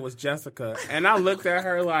her name was Jessica, and I looked at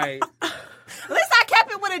her like At least I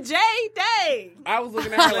kept it with a J. Dang. I was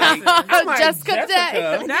looking at her like, I'm like, Jessica Day.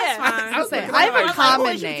 That's Yeah. fine. I was Say, looking I at have her a like,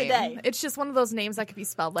 common who's you name. today? It's just one of those names that could be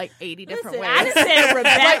spelled like 80 different Listen, ways. I just said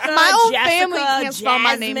Rebecca, My own Jessica, family can't spell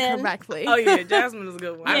my name Jasmine. correctly. Oh yeah, Jasmine is a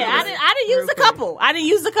good one. Yeah, I didn't use a couple. I didn't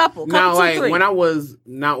use a couple. now, Couple, like 2, 3. when I was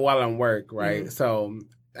not while I'm work, right? So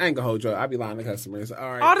I ain't gonna hold you up. I be lying to customers.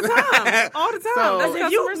 All right, all the time. All the time. So- That's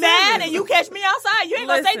if you customer mad service. and you catch me outside, you ain't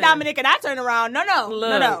gonna say Listen. Dominic and I turn around.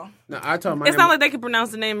 No. No, I told my It's name. not like they can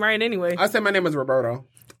pronounce the name right anyway. I said my name is Roberto.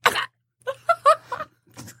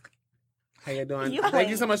 How you doing? You Thank ain't.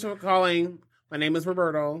 you so much for calling. My name is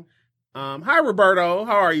Roberto. Hi Roberto.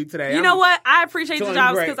 How are you today? You know what? I appreciate the doing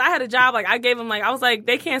jobs great. because I had a job. Like I gave them like I was like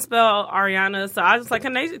they can't spell Ariana, so I was like,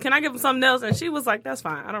 can I give them something else? And she was like, that's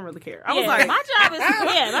fine. I don't really care. I was like, my job is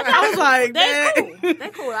I was like, they dang. cool. They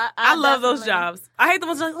cool. I love those definitely- jobs. I hate the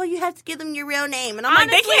ones like, oh, you have to give them your real name, and I'm like,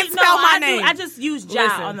 Honestly, they can't no, spell my I do- name. I just use Ja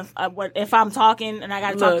Listen. on the if I'm talking and I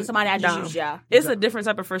got to talk to somebody. I just Dom, use Ja, It's a different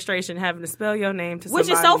type of frustration having to spell your name to which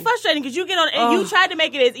somebody. is so frustrating because you get on and you tried to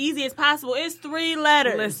make it as easy as possible. It's 3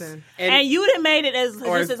 letters. Listen. and you done made it as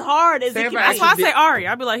Or just as hard as say it if can I be. That's why I Did- say Ari.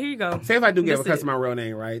 I'd be like, here you go. Say if I do give a Listen. customer my real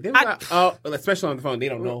name, right? They be like, oh, especially on the phone, they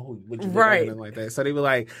don't know what you do or Right. anything like that. So they be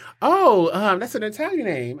like, oh, that's an Italian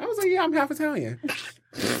name. I was like, yeah, I'm half Italian.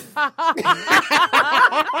 I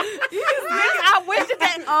wish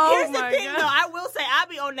that. Here's the my thing, God. though. I will say I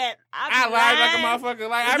be on that. I be lied like lying. a motherfucker.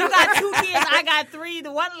 Like I You got 2 kids. I got 3.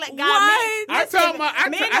 The one guy. I told my, I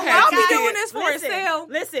Me t- and I the had one two guy kids. doing this for a sale.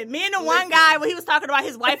 Listen, me and the one guy when he was talking about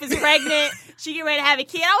his wife is pregnant, she get ready to have a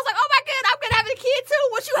kid. I was like, oh my god, I'm gonna have a kid too.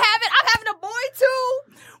 What you having? I'm having a boy too.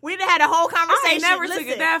 We done had a whole conversation. never took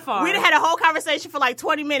it that far. We done had a whole conversation for like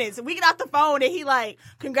 20 minutes. We get off the phone and he like,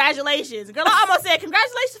 congratulations. Girl, I almost said,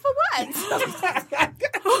 congratulations for what?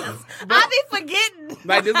 I be forgetting.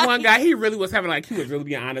 Like this one guy, he really was having like, he was really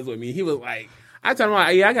being honest with me. He was like, I told him,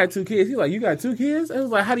 like, yeah, I got 2 kids. He's like, you got 2 kids? I was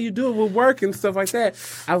like, how do you do it with work and stuff like that?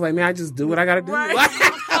 I was like, man, I just do what I gotta do. Right.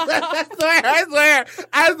 I swear.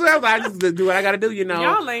 I just do what I gotta do, you know.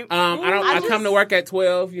 Y'all ain't- I come to work at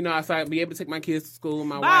 12, you know, so I be able to take my kids to school,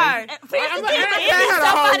 my Bye. wife. Here's the I'm thing, like, but I it be have a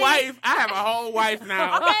whole somebody- wife. I have a whole wife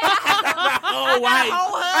now. Okay. I got a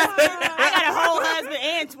whole husband. I got a whole husband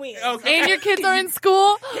and twins. Okay. And your kids are in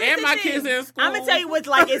school? And my kids in school. I'm gonna tell you what's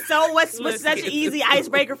such an easy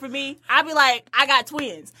icebreaker for me. I be like, I got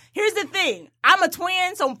twins. Here's the thing. I'm a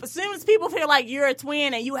twin, so as soon as people feel like you're a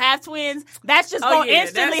twin and you have twins, that's just gonna yeah,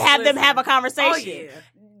 instantly that's- have them listen. have a conversation. Oh, yeah.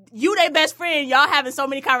 You their best friend, y'all having so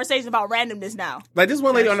many conversations about randomness now. Like this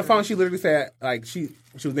one lady on the phone, she literally said, like, she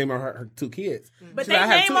was naming her 2 kids. But She they said, "I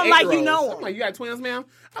have name 2 them like you 8-year-olds." know them. I'm like, you got twins, ma'am?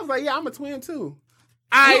 I was like, yeah, I'm a twin too.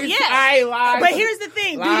 Yeah. I lied. But here's the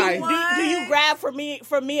thing: Lies. do you grab for me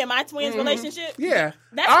and my twins relationship? Yeah.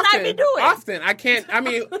 That's what I be doing. Often. I can't, I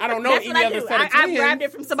mean, I don't know That's what any I other do. set of I twins. grabbed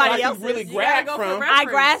it from somebody so I else's. can really You grab gotta go from. for I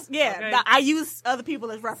grasp. Yeah, Okay. I use other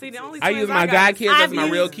people as references. See, the only I twins use my got god kids as I've my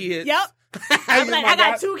used- real kids. Yep. I'm like, I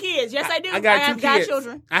got 2 kids. Yes, I do. I got 2 have kids.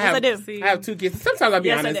 godchildren. Yes, I do. See, I have 2 kids. Sometimes I'll be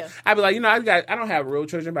Yes, I honest. do. I'll be like, you know, I don't have real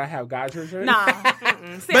children, but I have godchildren. Nah. See, But I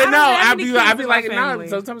no, don't have I'll any be kids in like, my no. family.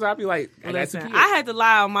 Sometimes I'll be like, I got 2 Listen, kids. I had to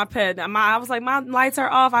lie on my pet. I was like, my lights are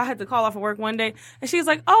off. I had to call off of work one day, and she was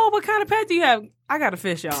like, "Oh, what kind of pet do you have?" I got a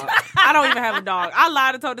fish, y'all. I don't even have a dog. I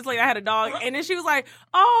lied and told this lady I had a dog, and then she was like,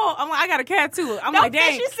 "Oh, I'm like, I got a cat too." I'm Don't like,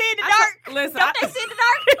 "Dang." fishes see in the I dark? listen, Don't they see in the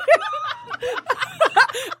dark?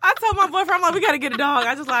 I told my boyfriend, I'm like, "We got to get a dog."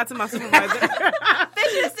 I just lied to my supervisor.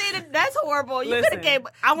 Fishes see the that's horrible. You could Listen, have gave.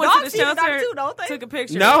 I went to dogs the see in shelter, dark too, don't they? took a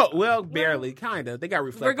picture. No, well, barely, kind of. They got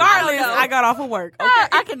reflected. Regardless, I don't know. I got off of work. Okay.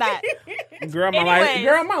 I cannot.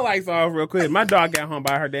 Girl, my lights off real quick. My dog got home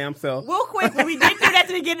by her damn self. Real quick, we did do that at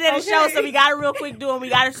the beginning of the show, so we got to real quick do, and we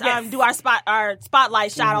got to do our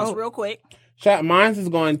spotlight shout outs real quick. Mine is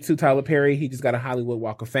going to Tyler Perry. He just got a Hollywood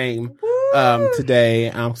Walk of Fame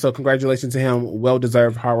today. So congratulations to him.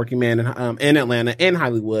 Well-deserved, hardworking man in Atlanta and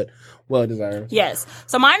Hollywood. Well-deserved. Yes.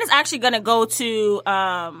 So mine is actually going to go to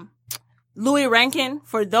Louis Rankin.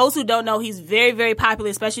 For those who don't know, he's very, very popular,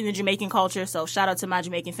 especially in the Jamaican culture. So shout out to my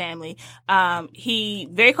Jamaican family. He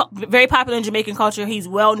very popular in Jamaican culture. He's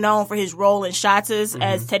well known for his role in Shotters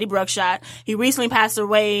as Teddy Bruckshot. He recently passed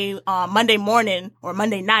away Monday morning or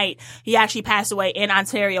Monday night. He actually passed away in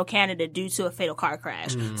Ontario, Canada, due to a fatal car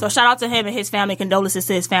crash. So shout out to him and his family. Condolences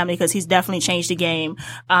to his family because he's definitely changed the game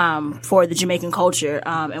for the Jamaican culture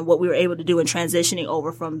and what we were able to do in transitioning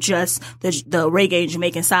over from just the reggae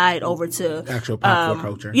Jamaican side over to actual pop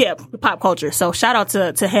culture. Yeah, pop culture. So shout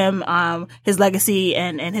out to him. His legacy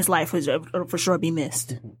and his life was for sure be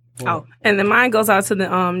missed. Oh, and then mine goes out to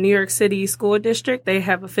the New York City School District. They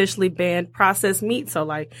have officially banned processed meat. So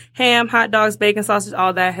like ham, hot dogs, bacon, sausage,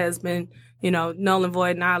 all that has been, null and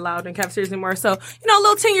void, not allowed in cafeterias anymore. So, a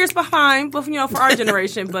little 10 years behind, but, for our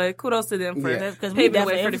generation, but kudos to them for paving the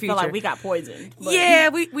way for the future. Feel like we got poisoned. But. Yeah,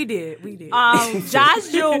 we did. Josh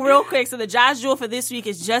Jewell, real quick. So the Josh Jewell for this week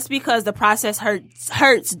is just because the process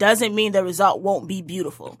hurts doesn't mean the result won't be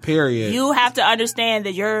beautiful. Period. You have to understand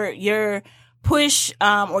that your push,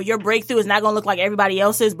 or your breakthrough is not going to look like everybody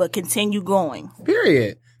else's, but continue going.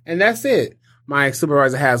 Period. And that's it. My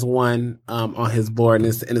supervisor has one on his board, and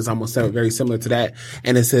it's almost very similar to that.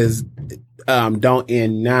 And it says, "Don't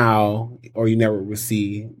end now, or you never will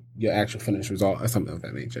see your actual finished result," or something of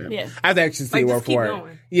that nature. Yeah, I have to actually see word for it.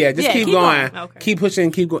 Going. Yeah, just keep going, Okay. Keep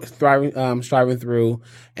pushing, keep striving through,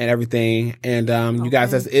 and everything. And you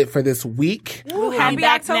guys, that's it for this week. We'll Happy be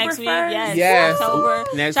back October next week. 1st. Yes, October.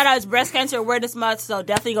 Next. Shout out, it's Breast Cancer Awareness Month, so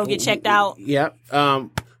definitely go get checked out. Yep.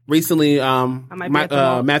 Recently,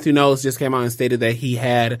 Matthew Knowles just came out and stated that he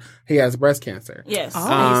has breast cancer. Yes, he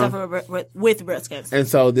suffered with breast cancer. And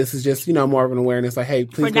so this is just more of an awareness, like, hey,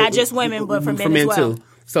 please for not just women, but for men as well. too.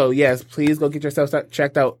 So yes, please go get yourself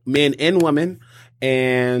checked out, men and women,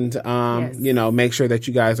 and make sure that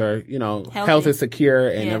you guys are health is secure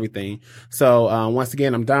and everything. So once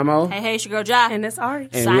again, I'm Damo. Hey, it's your girl Ja, and it's Ari.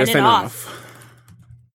 And we're signing off.